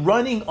only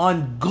running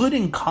on good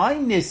and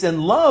kindness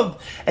and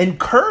love and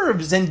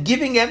curves and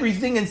giving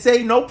everything and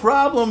say, no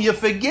problem, you're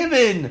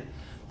forgiven,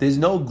 there's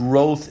no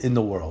growth in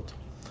the world.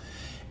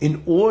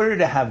 In order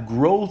to have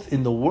growth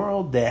in the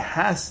world, there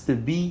has to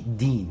be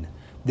deen.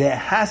 There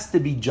has to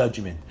be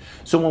judgment.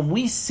 So when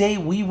we say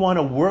we want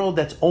a world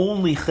that's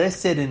only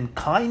chesed and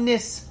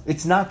kindness,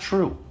 it's not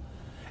true.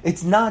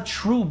 It's not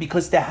true,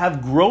 because to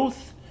have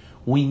growth,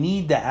 we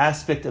need the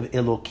aspect of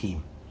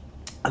Elokim.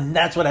 And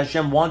that's what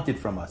Hashem wanted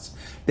from us.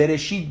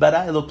 Bereshit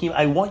bara Elokim.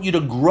 I want you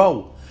to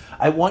grow.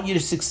 I want you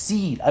to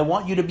succeed. I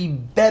want you to be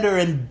better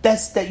and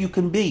best that you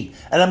can be.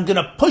 And I'm going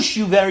to push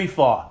you very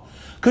far.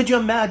 Could you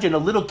imagine a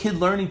little kid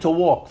learning to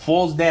walk,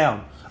 falls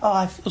down? Oh,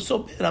 I feel so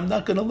bad. I'm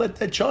not going to let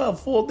that child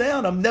fall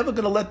down. I'm never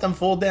going to let them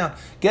fall down.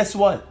 Guess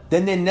what?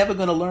 Then they're never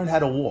going to learn how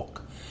to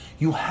walk.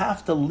 You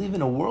have to live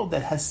in a world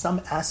that has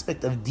some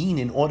aspect of deen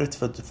in order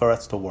for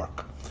us to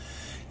work.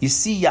 You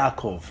see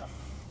Yaakov.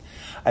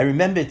 I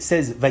remember it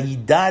says,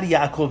 Vayidar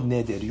Yaakov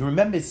neder. You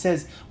remember it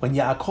says, when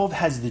Yaakov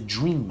has the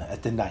dream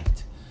at the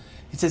night.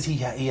 It says he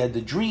had the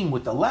dream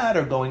with the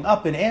ladder going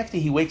up, and after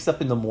he wakes up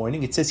in the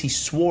morning, it says he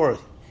swore,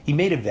 he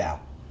made a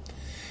vow.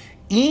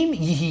 Im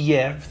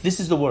yihyev, this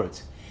is the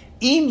words.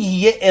 Im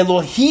yihye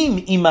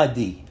Elohim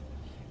imadi.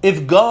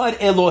 if God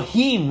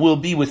Elohim will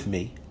be with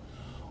me,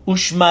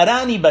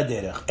 ushmarani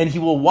baderech, and He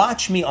will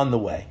watch me on the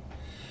way,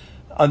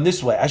 on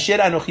this way. Asher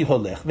anochi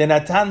holech,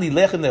 v'natan li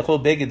lechem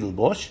lechol beged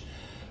l'bosh,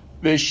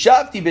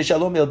 v'shavti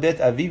b'shalom el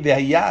bet avi,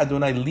 v'haya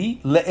Adonai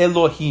li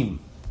le'Elohim.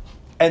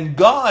 And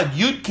God,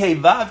 Yud Kei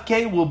Vav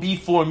Kei, will be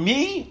for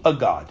me a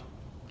God.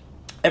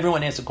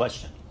 Everyone asks a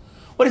question.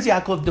 What is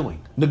Yaakov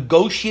doing?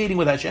 Negotiating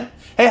with Hashem?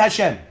 Hey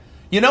Hashem,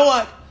 you know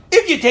what?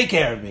 If you take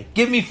care of me,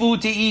 give me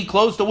food to eat,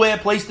 clothes to wear,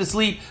 place to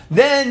sleep,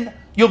 then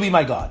you'll be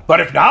my God. But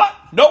if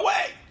not, no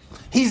way.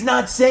 He's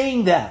not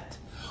saying that.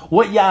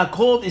 What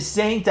Yaakov is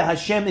saying to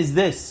Hashem is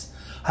this.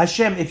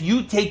 Hashem, if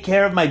you take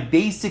care of my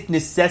basic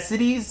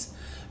necessities,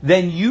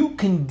 then you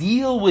can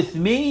deal with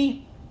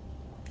me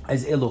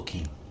as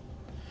Elohim.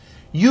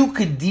 You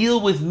could deal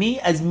with me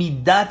as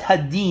Midat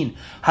Hadin.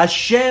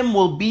 Hashem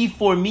will be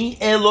for me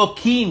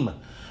Elohim.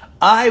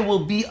 I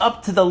will be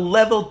up to the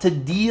level to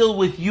deal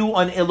with you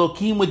on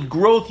Elohim with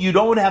growth. You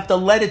don't have to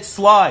let it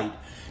slide.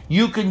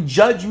 You can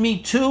judge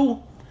me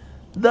to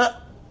the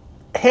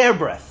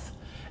hairbreadth.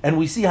 And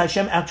we see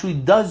Hashem actually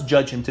does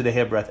judge him to the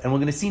hairbreadth. And we're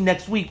going to see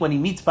next week when he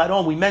meets Paro,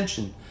 and we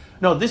mentioned,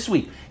 this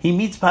week, he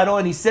meets Paro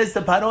and he says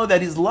to Paro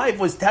that his life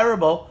was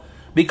terrible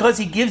because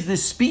he gives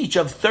this speech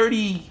of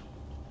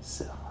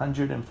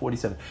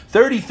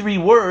 33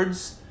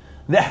 words,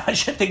 that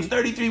Hashem takes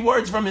 33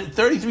 words from it,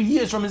 33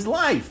 years from his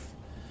life.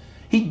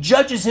 He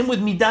judges him with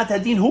Midat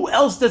Hadin. Who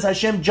else does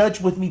Hashem judge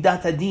with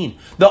Midat Hadin?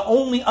 The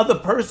only other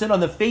person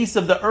on the face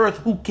of the earth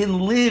who can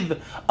live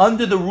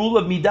under the rule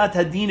of Midat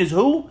Hadin is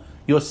who?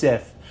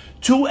 Yosef.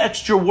 2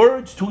 extra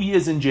words, 2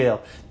 years in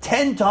jail.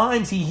 10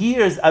 times he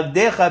hears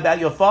Avdecha about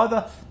your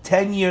father,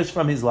 10 years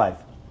from his life.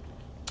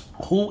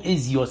 Who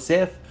is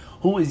Yosef?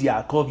 Who is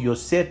Yaakov?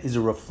 Yosef is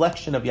a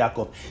reflection of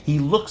Yaakov. He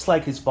looks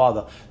like his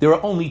father. There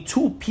are only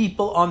 2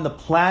 people on the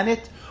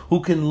planet who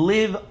can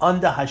live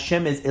under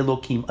Hashem as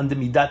Elohim, under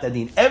Midat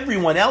Hadin.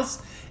 Everyone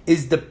else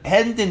is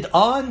dependent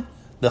on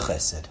the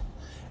Chesed.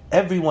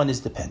 Everyone is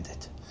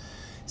dependent.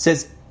 It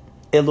says,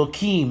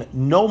 Elohim,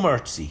 no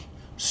mercy,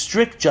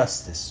 strict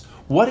justice.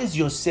 What is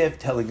Yosef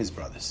telling his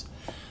brothers?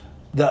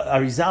 The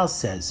Arizal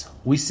says,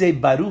 we say,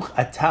 Baruch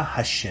Atah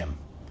Hashem.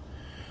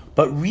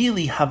 But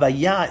really,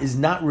 Havaya is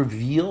not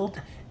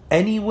revealed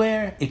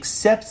anywhere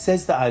except,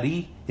 says the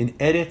Ari, in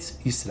Eretz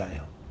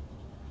Yisrael.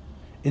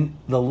 In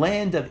the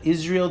land of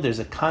Israel, there's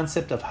a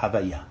concept of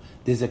Havaya.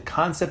 There's a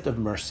concept of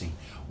mercy.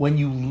 When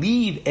you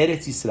leave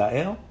Eretz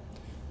Yisrael,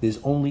 there's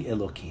only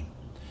Elohim.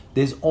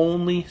 There's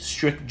only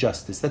strict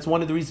justice. That's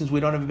one of the reasons we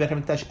don't have a Beit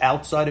HaMikdash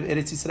outside of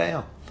Eretz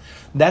Yisrael.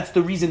 That's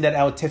the reason that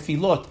our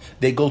tefillot,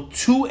 they go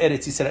to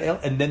Eretz Yisrael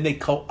and then they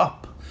go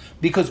up.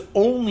 Because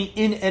only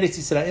in Eretz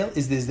Yisrael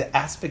is there's the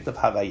aspect of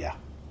Havaya.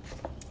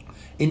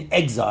 In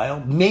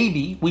exile,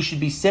 maybe we should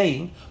be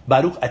saying,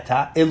 Baruch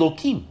Atah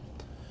Elohim.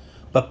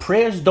 But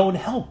prayers don't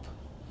help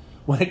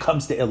when it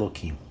comes to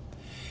Elohim.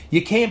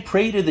 You can't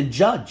pray to the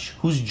judge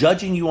who's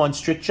judging you on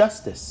strict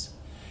justice.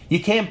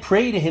 You can't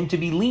pray to him to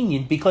be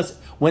lenient because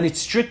when it's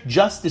strict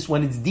justice,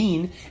 when it's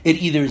deen, it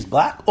either is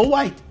black or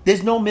white.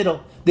 There's no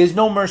middle. There's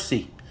no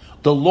mercy.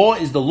 The law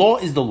is the law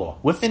is the law.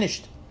 We're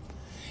finished.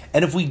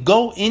 And if we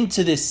go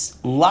into this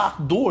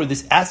locked door,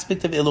 this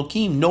aspect of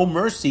Elohim, no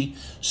mercy,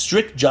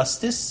 strict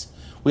justice,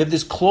 we have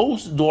this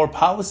closed door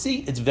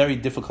policy, it's very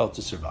difficult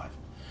to survive.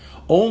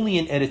 Only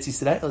in Eretz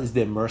Yisrael is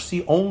there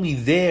mercy. Only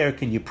there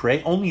can you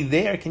pray. Only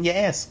there can you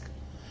ask.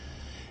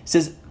 It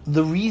says,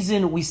 the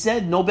reason we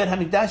said no Beit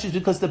HaMikdash is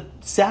because the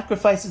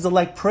sacrifices are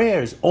like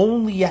prayers.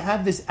 Only you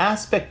have this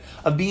aspect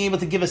of being able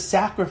to give a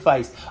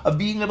sacrifice, of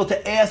being able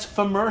to ask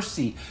for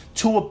mercy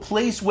to a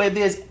place where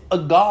there's a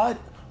God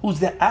who's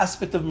the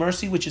aspect of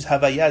mercy, which is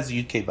Havaya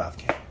Yud Kei Vav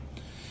Kei.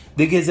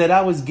 The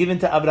Gezerah was given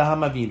to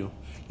Abraham Avinu.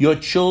 Your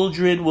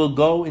children will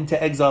go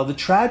into exile. The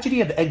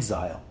tragedy of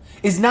exile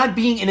is not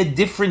being in a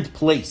different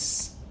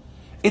place.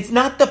 It's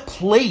not the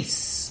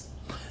place.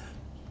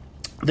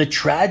 The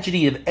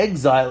tragedy of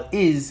exile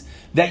is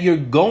that you're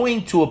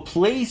going to a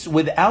place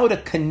without a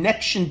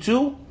connection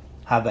to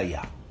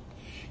Havaya.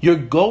 You're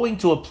going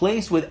to a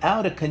place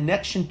without a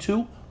connection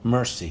to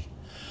mercy.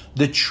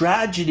 The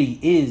tragedy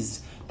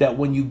is that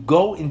when you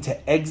go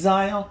into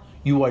exile,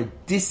 you are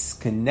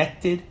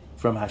disconnected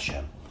from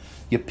Hashem.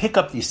 You pick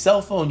up your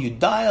cell phone, you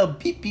dial,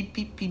 beep, beep,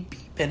 beep, beep,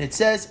 beep, and it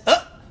says,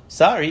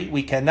 sorry,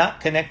 we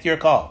cannot connect your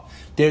call.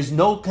 There's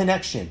no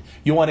connection.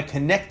 You want to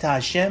connect to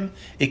Hashem,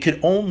 it could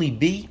only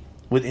be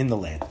within the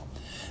land.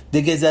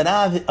 The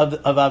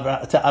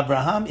Gezerah to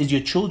Abraham is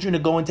your children to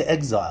go into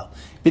exile.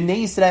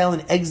 Bnei Israel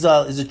in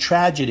exile is a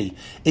tragedy.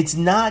 It's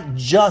not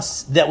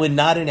just that we're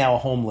not in our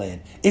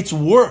homeland. It's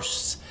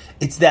worse.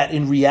 It's that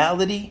in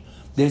reality,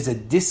 there's a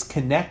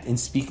disconnect in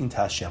speaking to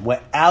Hashem.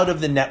 We're out of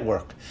the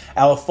network.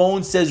 Our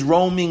phone says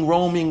roaming,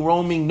 roaming,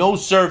 roaming, no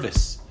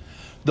service.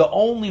 The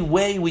only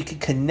way we could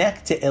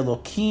connect to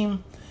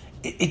Elohim,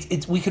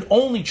 we could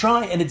only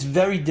try, and it's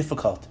very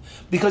difficult.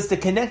 Because to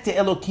connect to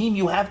Elohim,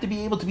 you have to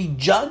be able to be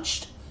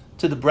judged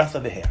to the breadth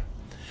of a hair.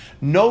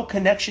 No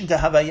connection to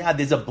Havaya.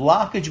 There's a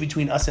blockage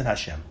between us and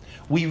Hashem.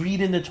 We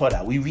read in the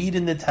Torah, we read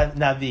in the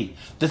Navi,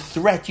 the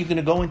threat, you're going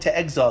to go into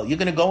exile, you're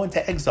going to go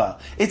into exile.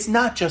 It's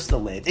not just the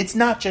land, it's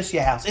not just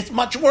your house, it's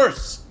much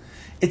worse.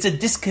 It's a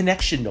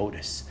disconnection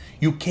notice.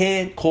 You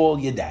can't call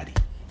your daddy.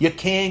 You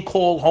can't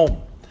call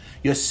home.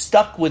 You're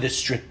stuck with a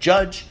strict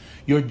judge.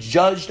 You're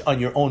judged on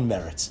your own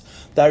merits.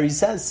 The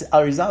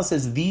Arizal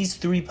says these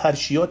three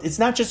parshiot, it's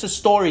not just a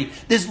story,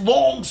 this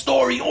long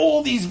story,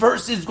 all these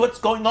verses, what's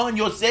going on,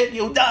 Yosef,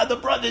 Yehuda, the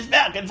brothers,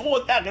 back and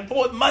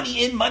forth,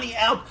 money in, money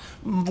out,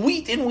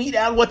 wheat in, wheat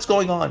out, what's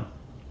going on?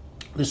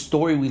 The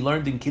story we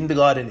learned in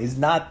kindergarten is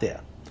not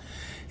there.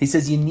 He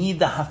says you need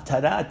the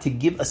Haftarah to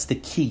give us the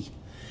key.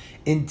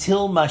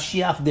 Until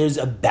Mashiach, there's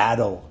a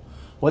battle.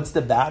 What's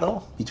the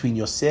battle? Between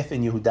Yosef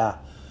and Yehuda.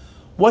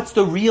 What's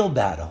the real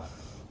battle?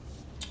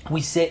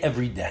 We say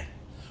every day,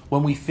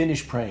 when we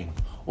finish praying,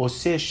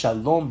 Oseh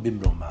Shalom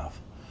Bimromav.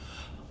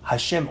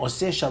 Hashem,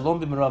 Oseh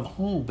Shalom Bimromav,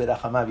 Hu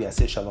Berachamav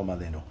Yaseh Shalom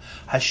Aleinu.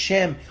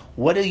 Hashem,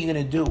 what are you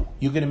going to do?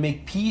 You're going to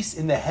make peace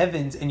in the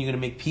heavens and you're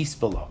going to make peace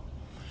below.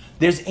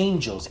 There's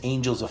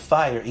angels of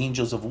fire,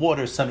 angels of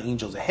water, some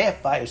angels are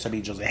half fire, some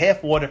angels are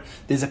half water.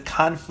 There's a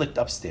conflict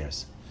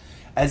upstairs.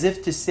 As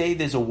if to say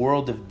there's a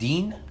world of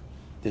deen,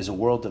 there's a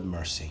world of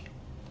mercy.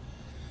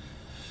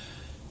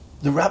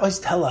 The rabbis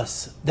tell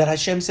us that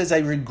Hashem says, I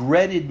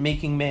regretted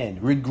making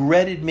man,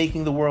 regretted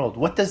making the world.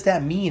 What does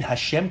that mean?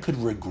 Hashem could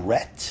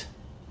regret?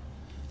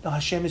 No,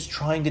 Hashem is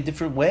trying a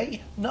different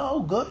way? No,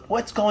 good.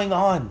 What's going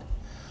on?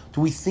 Do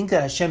we think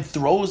that Hashem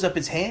throws up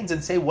his hands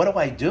and say, what do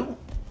I do?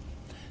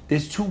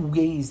 There's two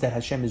ways that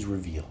Hashem is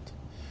revealed.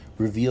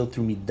 Revealed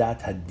through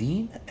Midat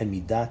Hadin and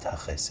Midat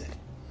HaChesed.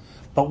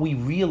 But we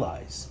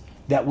realize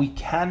that we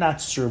cannot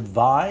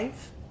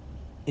survive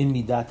in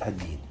Midat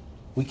Hadin.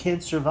 We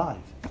can't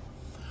survive.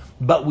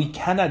 But we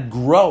cannot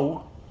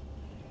grow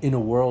in a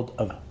world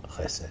of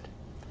chesed.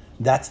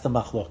 That's the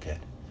machloket.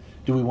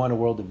 Do we want a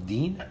world of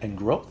deen and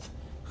growth?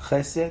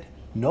 Chesed,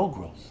 no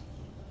growth.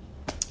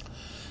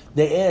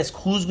 They ask,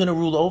 who's going to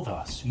rule over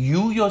us?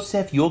 You,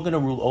 Yosef, you're going to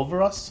rule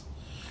over us?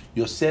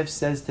 Yosef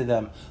says to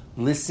them,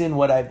 listen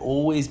what I've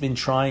always been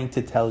trying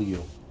to tell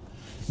you.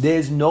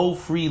 There's no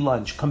free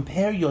lunch.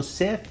 Compare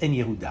Yosef and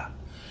Yehuda.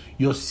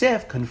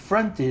 Yosef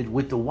confronted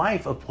with the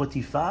wife of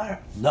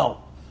Potiphar.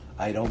 No,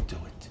 I don't do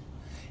it.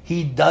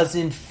 He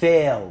doesn't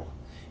fail.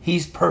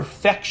 He's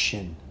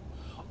perfection.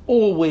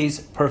 Always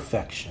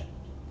perfection.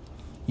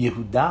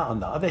 Yehuda,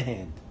 on the other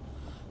hand,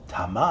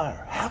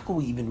 Tamar, how can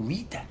we even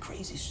read that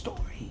crazy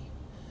story?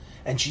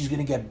 And she's going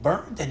to get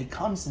burned, and he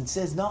comes and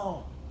says,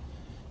 no,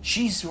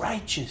 she's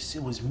righteous.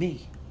 It was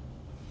me.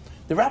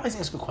 The rabbis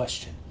ask a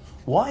question.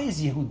 Why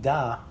is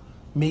Yehuda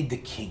made the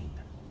king?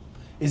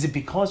 Is it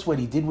because what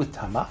he did with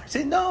Tamar?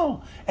 Say,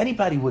 no,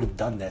 anybody would have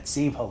done that,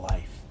 save her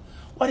life.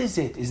 What is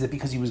it? Is it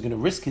because he was going to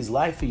risk his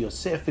life for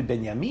Yosef and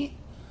Benjamin?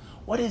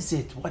 What is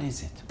it? What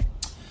is it?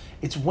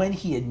 It's when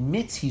he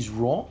admits he's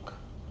wrong.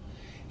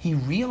 He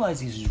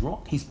realizes he's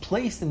wrong. He's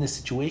placed in this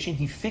situation.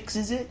 He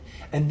fixes it.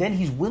 And then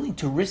he's willing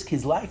to risk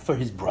his life for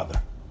his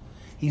brother.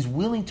 He's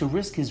willing to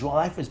risk his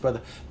life for his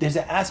brother. There's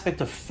an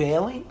aspect of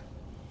failing,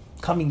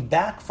 coming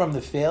back from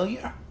the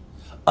failure,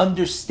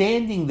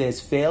 understanding there's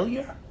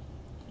failure,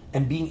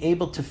 and being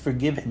able to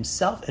forgive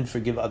himself and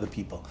forgive other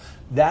people.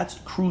 That's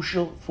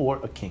crucial for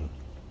a king.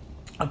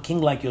 A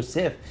king like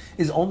Yosef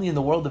is only in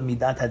the world of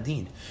Midat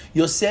Hadin.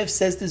 Yosef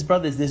says to his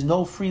brothers, there's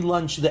no free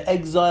lunch. The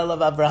exile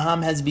of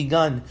Abraham has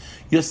begun.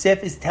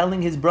 Yosef is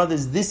telling his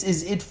brothers, this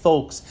is it,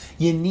 folks.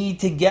 You need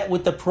to get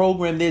with the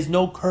program. There's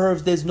no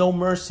curves. There's no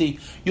mercy.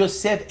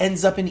 Yosef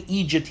ends up in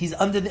Egypt. He's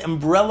under the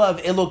umbrella of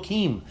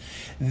Elokim.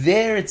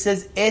 There it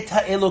says, Et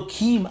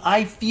ha-Elokim,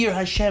 I fear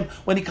Hashem.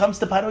 When it comes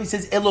to Paro, he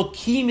says,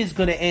 Elokim is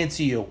going to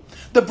answer you.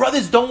 The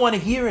brothers don't want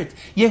to hear it.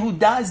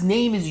 Yehuda's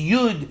name is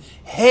Yud,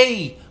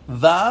 Hey,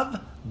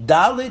 Vav,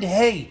 Dalid,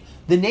 Hey.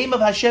 The name of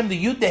Hashem,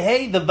 the Yud, the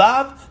Hey, the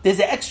Vav, there's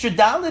an extra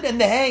Dalid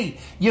and the Hey.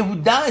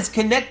 Yehuda is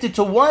connected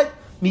to what?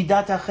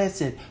 Midat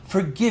HaChesed,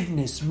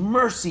 forgiveness,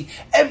 mercy.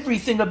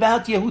 Everything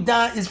about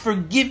Yehuda is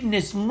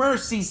forgiveness,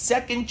 mercy,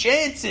 second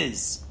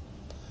chances.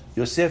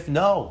 Yosef,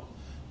 no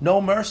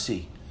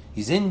mercy.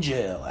 He's in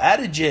jail,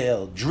 out of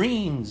jail,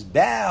 dreams,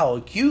 bow,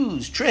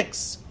 accused,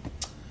 tricks.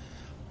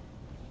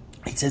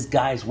 He says,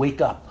 guys,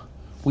 wake up.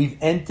 We've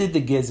entered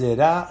the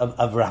Gezerah of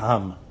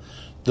Avraham.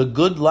 The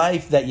good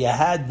life that you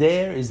had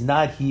there is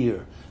not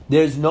here.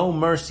 There's no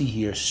mercy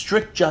here.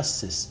 Strict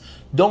justice.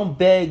 Don't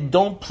beg,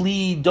 don't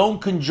plead, don't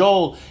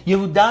cajole.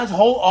 Yehuda's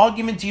whole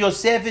argument to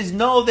Yosef is,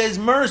 no, there's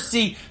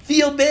mercy.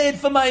 Feel bad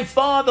for my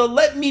father.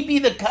 Let me be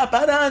the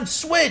kaparan.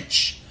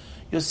 Switch.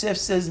 Yosef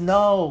says,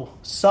 no,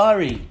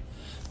 sorry.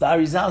 The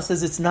Arizal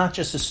says it's not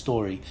just a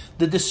story.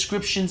 The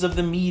descriptions of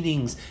the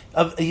meetings,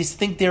 you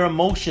think they're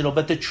emotional,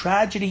 but the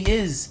tragedy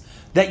is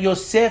that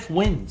Yosef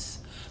wins.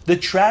 The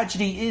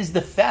tragedy is,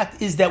 the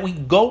fact is that we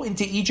go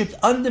into Egypt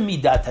under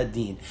Midat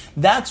Hadin.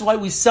 That's why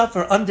we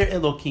suffer under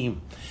Elokim.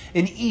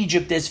 In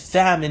Egypt, there's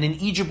famine. In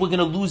Egypt, we're going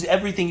to lose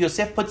everything.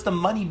 Yosef puts the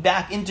money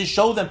back in to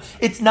show them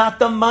it's not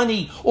the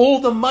money. All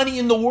the money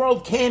in the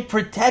world can't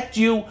protect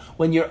you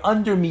when you're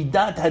under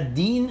Midat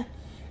Hadin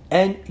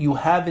and you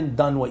haven't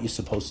done what you're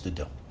supposed to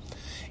do.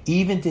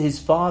 Even to his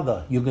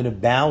father, you're going to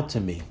bow to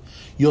me.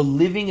 You're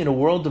living in a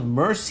world of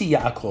mercy,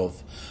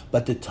 Yaakov.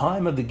 But the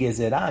time of the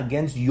Gezerah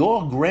against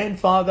your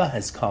grandfather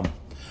has come.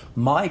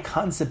 My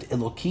concept,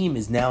 Elokim,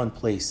 is now in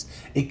place.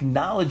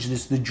 Acknowledge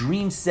this. The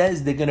dream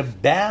says they're going to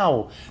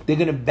bow. They're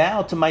going to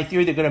bow to my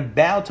theory. They're going to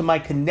bow to my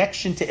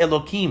connection to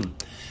Elokim.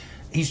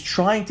 He's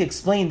trying to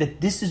explain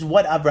that this is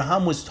what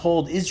Abraham was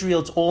told. Israel,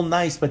 it's all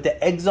nice, but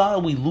the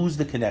exile, we lose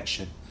the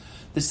connection.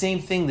 The same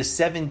thing, the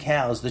 7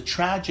 cows, the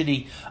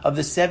tragedy of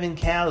the 7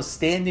 cows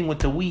standing with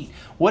the wheat.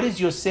 What is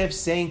Yosef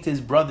saying to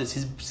his brothers?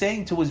 He's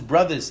saying to his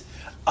brothers,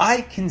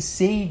 I can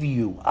save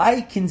you.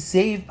 I can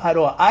save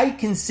Paro. I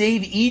can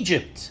save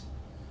Egypt.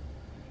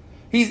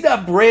 He's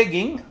not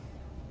bragging.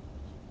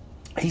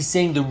 He's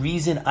saying the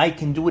reason I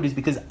can do it is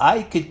because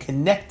I could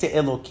connect to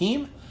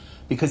Elokim,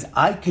 because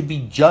I could be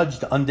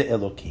judged under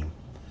Elokim.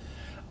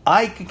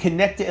 I could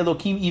connect to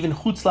Elokim even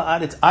chutz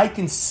la'aretz. I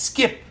can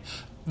skip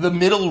the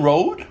middle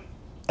road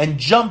and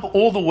jump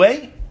all the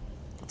way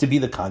to be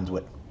the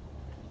conduit.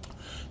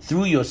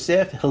 Through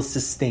Yosef, he'll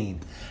sustain.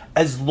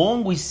 As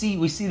long we see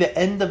the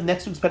end of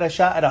next week's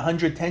parasha at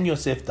 110,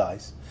 Yosef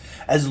dies.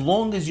 As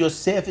long as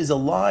Yosef is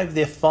alive,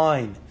 they're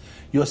fine.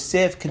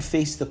 Yosef can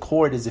face the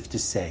court as if to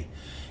say,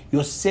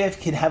 Yosef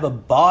can have a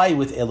bye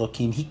with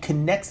Elokim. He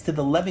connects to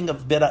the level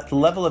of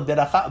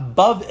beracha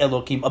above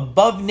Elokim,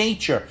 above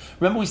nature.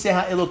 Remember we say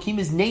how Elokim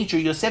is nature.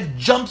 Yosef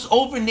jumps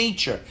over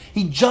nature.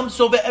 He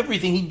jumps over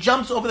everything. He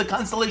jumps over the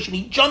constellation.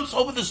 He jumps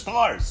over the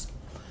stars.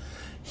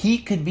 He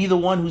could be the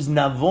one who's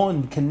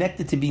navon,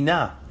 connected to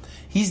Binah.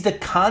 He's the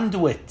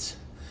conduit.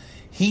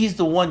 He's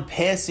the one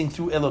passing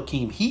through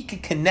Elokim. He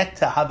could connect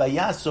to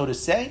Havaya, so to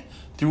say,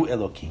 through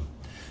Elokim.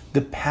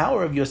 The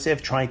power of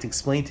Yosef trying to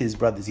explain to his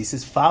brothers. He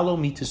says, follow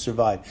me to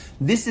survive.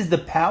 This is the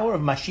power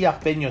of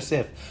Mashiach ben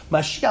Yosef.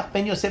 Mashiach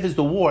ben Yosef is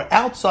the war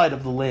outside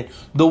of the land.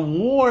 The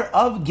war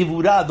of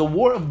Gevurah, the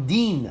war of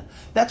Din.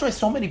 That's why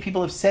so many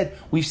people have said,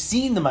 we've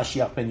seen the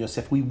Mashiach ben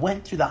Yosef. We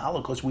went through the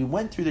Holocaust. We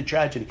went through the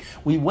tragedy.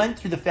 We went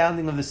through the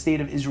founding of the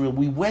state of Israel.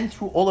 We went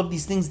through all of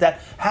these things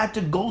that had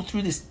to go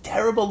through this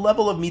terrible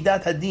level of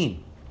Midat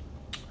Hadin.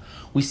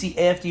 We see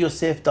after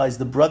Yosef dies,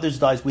 the brothers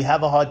dies, we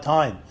have a hard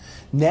time.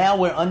 Now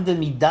we're under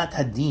Midat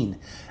Hadin.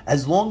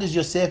 As long as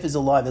Yosef is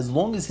alive, as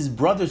long as his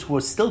brothers who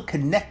are still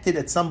connected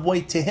at some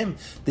way to him,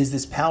 there's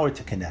this power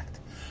to connect.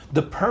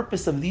 The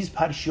purpose of these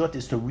parshiot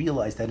is to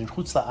realize that in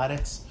Chutz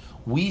La'aretz,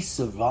 we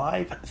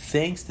survive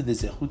thanks to the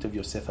zechut of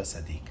Yosef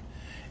HaSadik.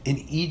 In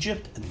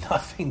Egypt,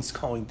 nothing's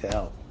going to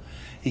help.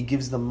 He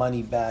gives the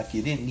money back.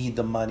 You didn't need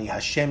the money.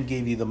 Hashem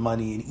gave you the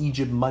money. In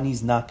Egypt,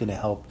 money's not going to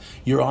help.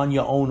 You're on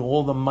your own.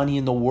 All the money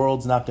in the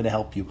world's not going to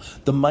help you.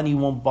 The money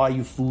won't buy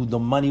you food. The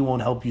money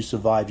won't help you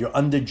survive. You're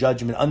under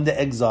judgment, under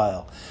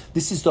exile.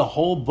 This is the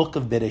whole book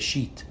of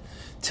Bereshit.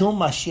 Till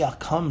Mashiach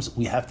comes,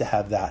 we have to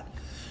have that.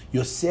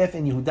 Yosef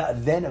and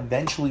Yehuda then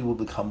eventually will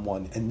become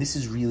one. And this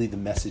is really the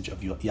message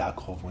of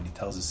Yaakov when he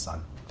tells his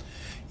son.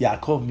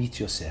 Yaakov meets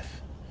Yosef.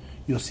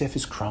 Yosef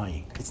is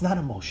crying. It's not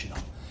emotional.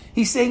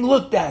 He's saying,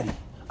 look, Daddy,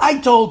 I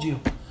told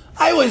you.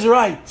 I was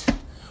right.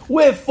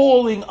 We're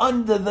falling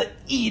under the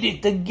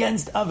edict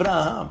against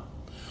Abraham.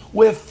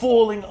 We're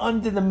falling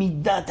under the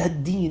Midat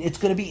Hadin. It's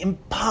going to be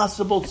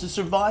impossible to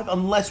survive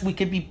unless we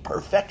could be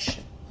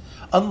perfection.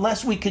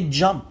 Unless we could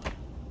jump.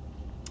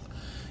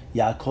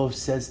 Yaakov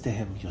says to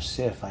him,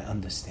 Yosef, I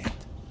understand.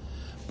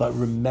 But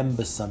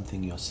remember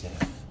something,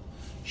 Yosef.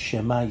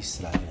 Shema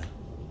Yisrael.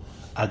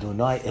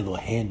 Adonai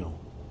Eloheinu.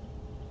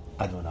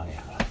 Adonai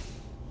Echad.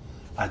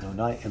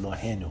 Adonai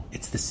Eloheinu.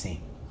 It's the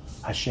same.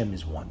 Hashem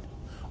is one.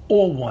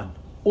 All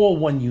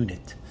one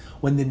unit.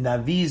 When the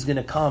Navi is going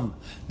to come,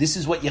 this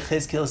is what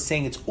Yechezkel is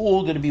saying, it's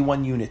all going to be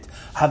one unit.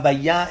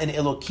 Havaya and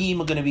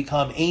Elokim are going to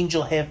become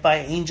angel half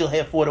fire, angel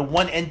half water,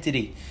 one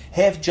entity.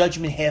 Half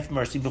judgment, half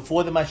mercy,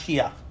 before the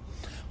Mashiach.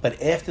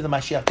 But after the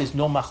Mashiach, there's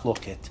no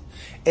machloket.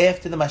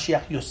 After the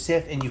Mashiach,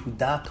 Yosef and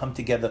Yehuda come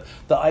together.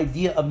 The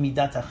idea of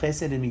Midat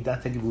HaChesed and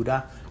Midat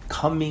HaGevurah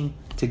coming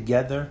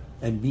together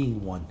and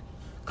being one.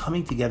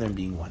 Coming together and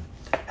being one.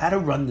 How to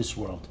run this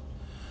world.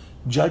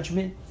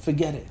 Judgment,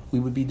 forget it.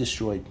 We would be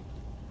destroyed.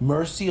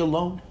 Mercy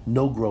alone,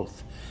 no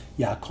growth.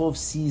 Yaakov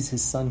sees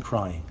his son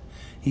crying.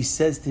 He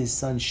says to his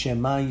son,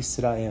 Shema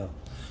Yisrael.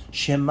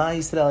 Shema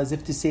Yisrael, as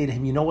if to say to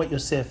him, you know what,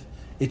 Yosef?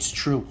 It's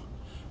true.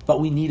 But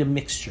we need a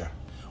mixture.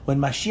 When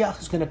Mashiach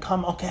is going to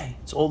come, okay,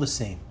 it's all the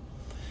same.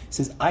 He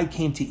says, I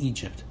came to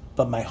Egypt,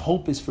 but my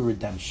hope is for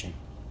redemption.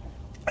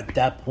 At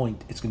that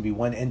point, it's going to be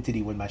one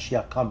entity when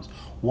Mashiach comes,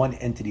 one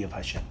entity of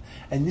Hashem.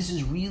 And this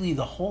is really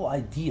the whole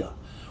idea.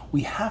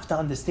 We have to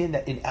understand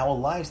that in our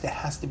lives there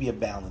has to be a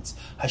balance.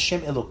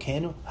 Hashem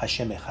Elokeinu,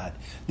 Hashem Echad.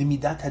 The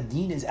Midat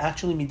Hadin is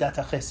actually Midat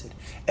HaChesed.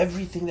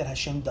 Everything that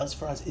Hashem does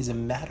for us is a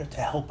matter to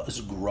help us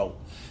grow.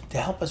 To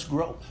help us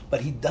grow.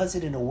 But He does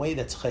it in a way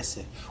that's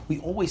Chesed. We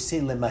always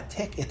say,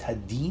 Lematek et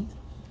Hadin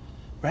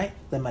right?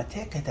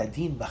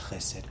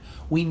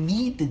 We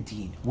need the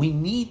deen. We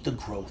need the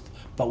growth.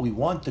 But we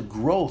want the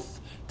growth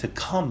to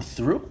come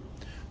through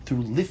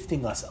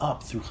lifting us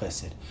up through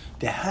chesed.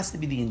 There has to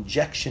be the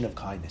injection of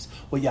kindness.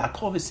 What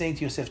Yaakov is saying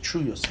to Yosef,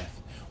 true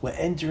Yosef, we're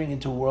entering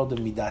into a world of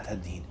midat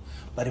hadin.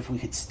 But if we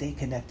could stay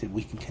connected,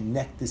 we can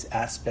connect this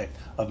aspect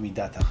of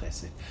midat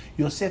chesed.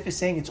 Yosef is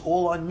saying, it's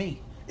all on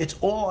me. It's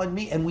all on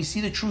me. And we see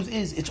the truth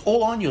is, it's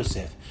all on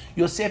Yosef.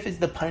 Yosef is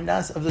the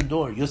parnas of the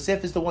door.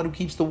 Yosef is the one who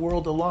keeps the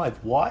world alive.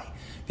 Why?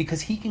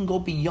 Because he can go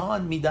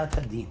beyond midat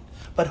hadin.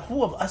 But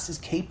who of us is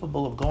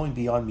capable of going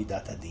beyond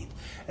midat hadin?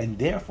 And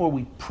therefore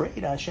we pray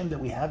to Hashem that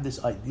we have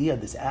this idea,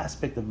 this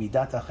aspect of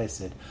midat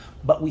chesed.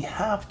 But we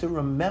have to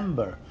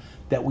remember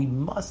that we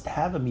must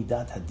have a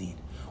midat hadin.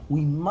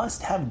 We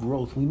must have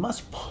growth. We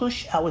must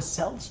push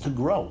ourselves to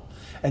grow.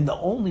 And the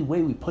only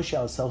way we push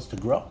ourselves to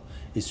grow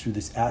is through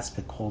this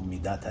aspect called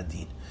midat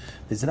hadin.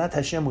 B'ezrat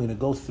Hashem, we're going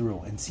to go through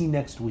and see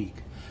next week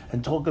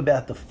and talk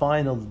about the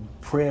final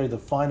prayer, the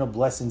final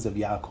blessings of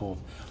Yaakov.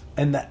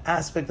 And the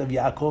aspect of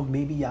Yaakov,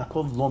 maybe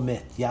Yaakov lo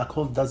met,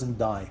 Yaakov doesn't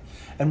die.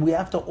 And we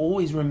have to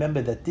always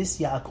remember that this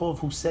Yaakov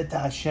who said to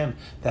Hashem,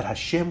 that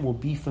Hashem will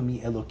be for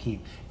me Elokim.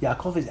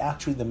 Yaakov is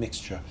actually the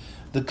mixture.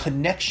 The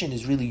connection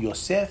is really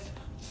Yosef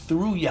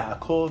through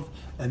Yaakov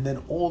and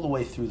then all the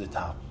way through the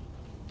top.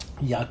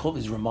 Yaakov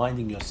is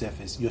reminding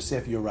Yosef,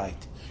 Yosef, you're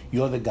right.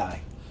 You're the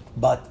guy.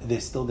 But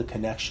there's still the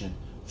connection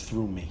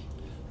through me.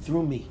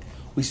 Through me.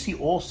 We see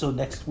also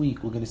next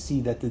week, we're going to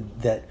see that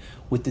that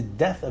with the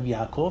death of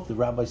Yaakov, the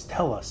rabbis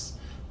tell us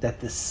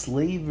that the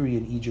slavery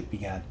in Egypt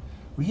began.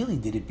 Really,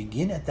 did it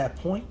begin at that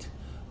point?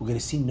 We're going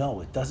to see, no,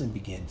 it doesn't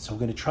begin. So we're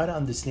going to try to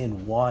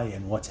understand why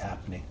and what's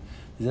happening.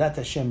 B'ezrat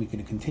Hashem, we're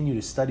going to continue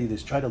to study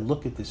this, try to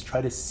look at this,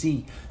 try to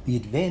see the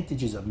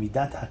advantages of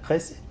midat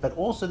hachesed, but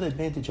also the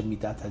advantage of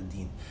midat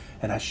hadin.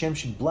 And Hashem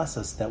should bless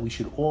us that we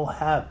should all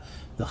have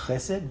the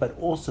chesed, but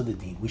also the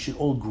din. We should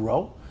all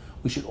grow.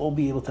 We should all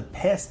be able to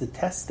pass the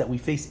tests that we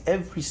face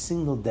every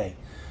single day.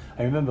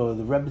 I remember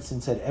the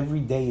Rebbetzin said,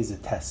 every day is a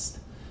test.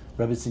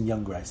 Rebbetzin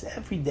Youngrai said,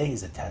 every day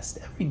is a test.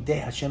 Every day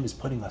Hashem is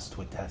putting us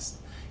to a test.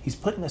 He's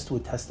putting us to a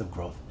test of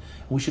growth.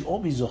 And we should all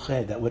be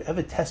zocher that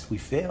whatever test we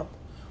fail,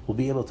 we'll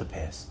be able to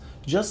pass.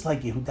 Just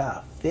like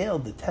Yehuda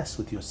failed the test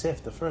with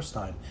Yosef the first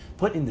time,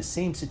 put in the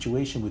same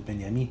situation with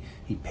Benjamin,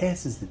 he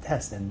passes the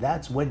test. And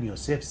that's when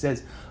Yosef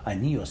says,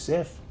 Ani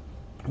Yosef.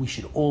 We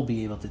should all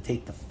be able to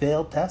take the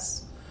failed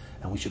tests,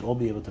 and we should all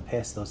be able to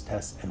pass those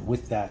tests, and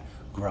with that,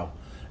 grow.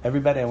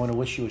 Everybody, I want to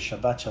wish you a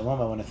Shabbat Shalom.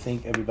 I want to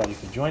thank everybody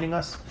for joining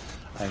us.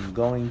 I'm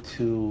going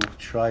to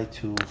try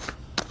to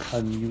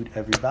unmute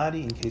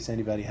everybody in case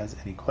anybody has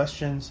any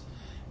questions.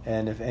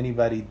 And if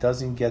anybody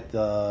doesn't get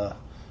the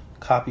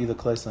copy of the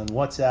class on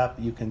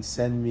WhatsApp, you can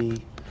send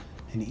me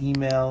an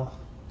email,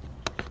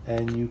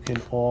 and you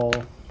could all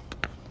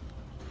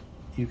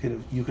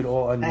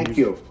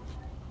unmute.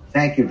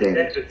 Thank you,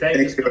 David. Thank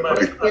you so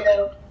much.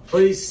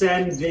 Please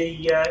send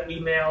the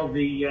email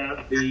the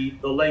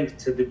link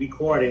to the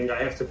recording.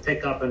 I have to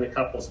pick up in a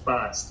couple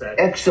spots.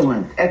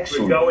 Excellent.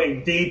 We're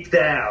going deep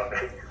down.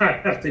 I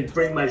have to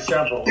bring my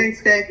shovel.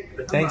 Thanks,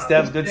 Dave. Thanks,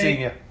 Deb. Good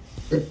seeing you.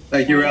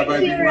 Thank you,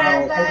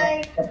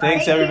 Rabbi.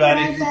 Thanks,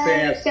 everybody.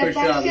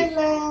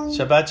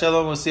 Shabbat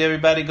Shalom. We'll see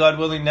everybody, God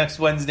willing, next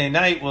Wednesday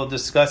night. We'll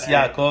discuss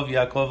Yaakov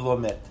lo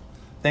met.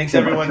 Thanks,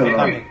 everyone, for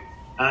coming.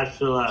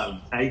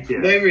 Shalom. Thank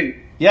you. David.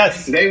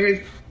 Yes.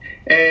 David,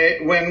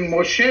 when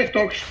Moshe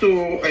talks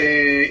to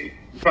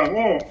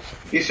Paro,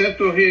 he said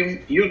to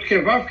him, Yud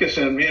Kevavke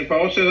sent me, and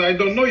Paro says, I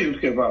don't know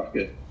Yud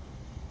Kevavke.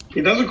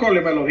 He doesn't call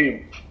him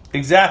Elohim.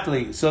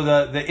 Exactly. So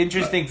the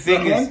interesting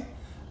thing is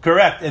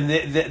correct, and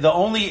the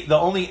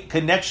only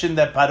connection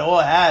that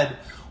Paro had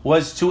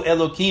was to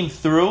Elohim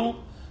through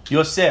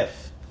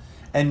Yosef,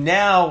 and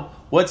now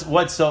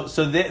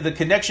so the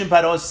connection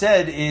Paro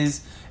said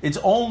is it's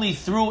only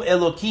through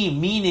Elohim,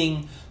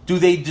 meaning do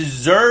they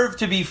deserve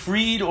to be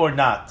freed or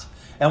not?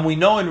 And we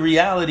know in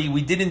reality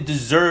we didn't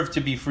deserve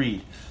to be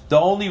freed. The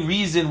only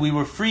reason we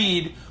were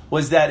freed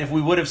was that if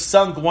we would have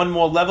sunk one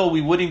more level, we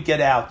wouldn't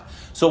get out.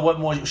 So what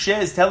Moshe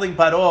is telling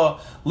Paro,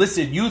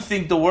 listen, you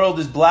think the world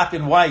is black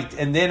and white,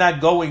 and they're not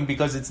going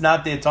because it's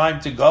not their time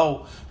to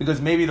go,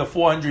 because maybe the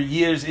 400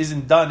 years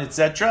isn't done,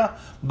 etc.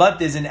 But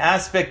there's an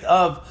aspect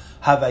of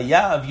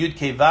Havaya, of Yud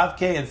Kei Vav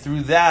Kei, and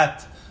through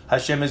that,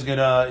 Hashem is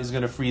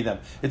gonna free them.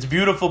 It's a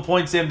beautiful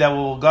point, Sam, that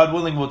God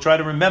willing, we'll try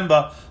to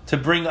remember to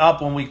bring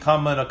up when we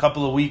come in a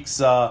couple of weeks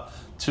to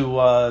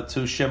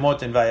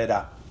Shemot and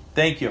Vayera.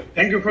 Thank you.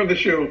 Thank you for the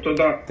show.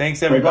 Toda.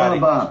 Thanks, everybody.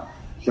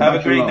 Have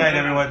a great night,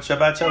 everyone.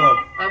 Shabbat Shalom.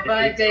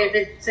 Bye-bye,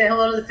 David. Say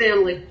hello to the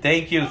family.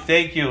 Thank you.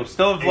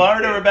 Still in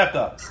Florida,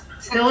 Rebecca?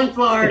 Still in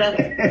Florida.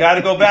 I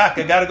gotta go back.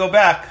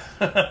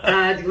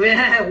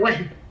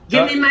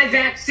 Give me my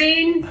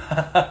vaccine.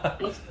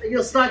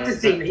 You'll start to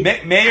see me.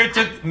 Mayor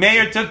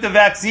took the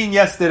vaccine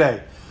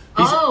yesterday.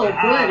 Good.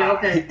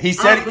 Okay. He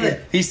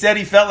said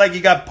he felt like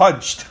he got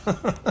punched.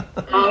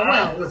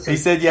 Listen. He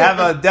said you have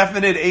a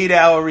definite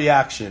 8-hour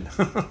reaction.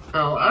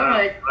 All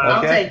right.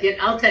 Okay.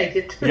 I'll take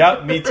it.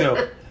 Yep, me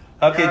too.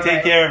 Okay, All take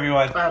right. care,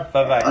 everyone. Bye.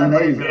 Bye bye.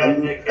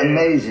 Amazing.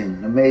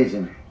 Amazing.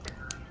 Amazing.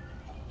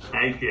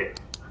 Thank you.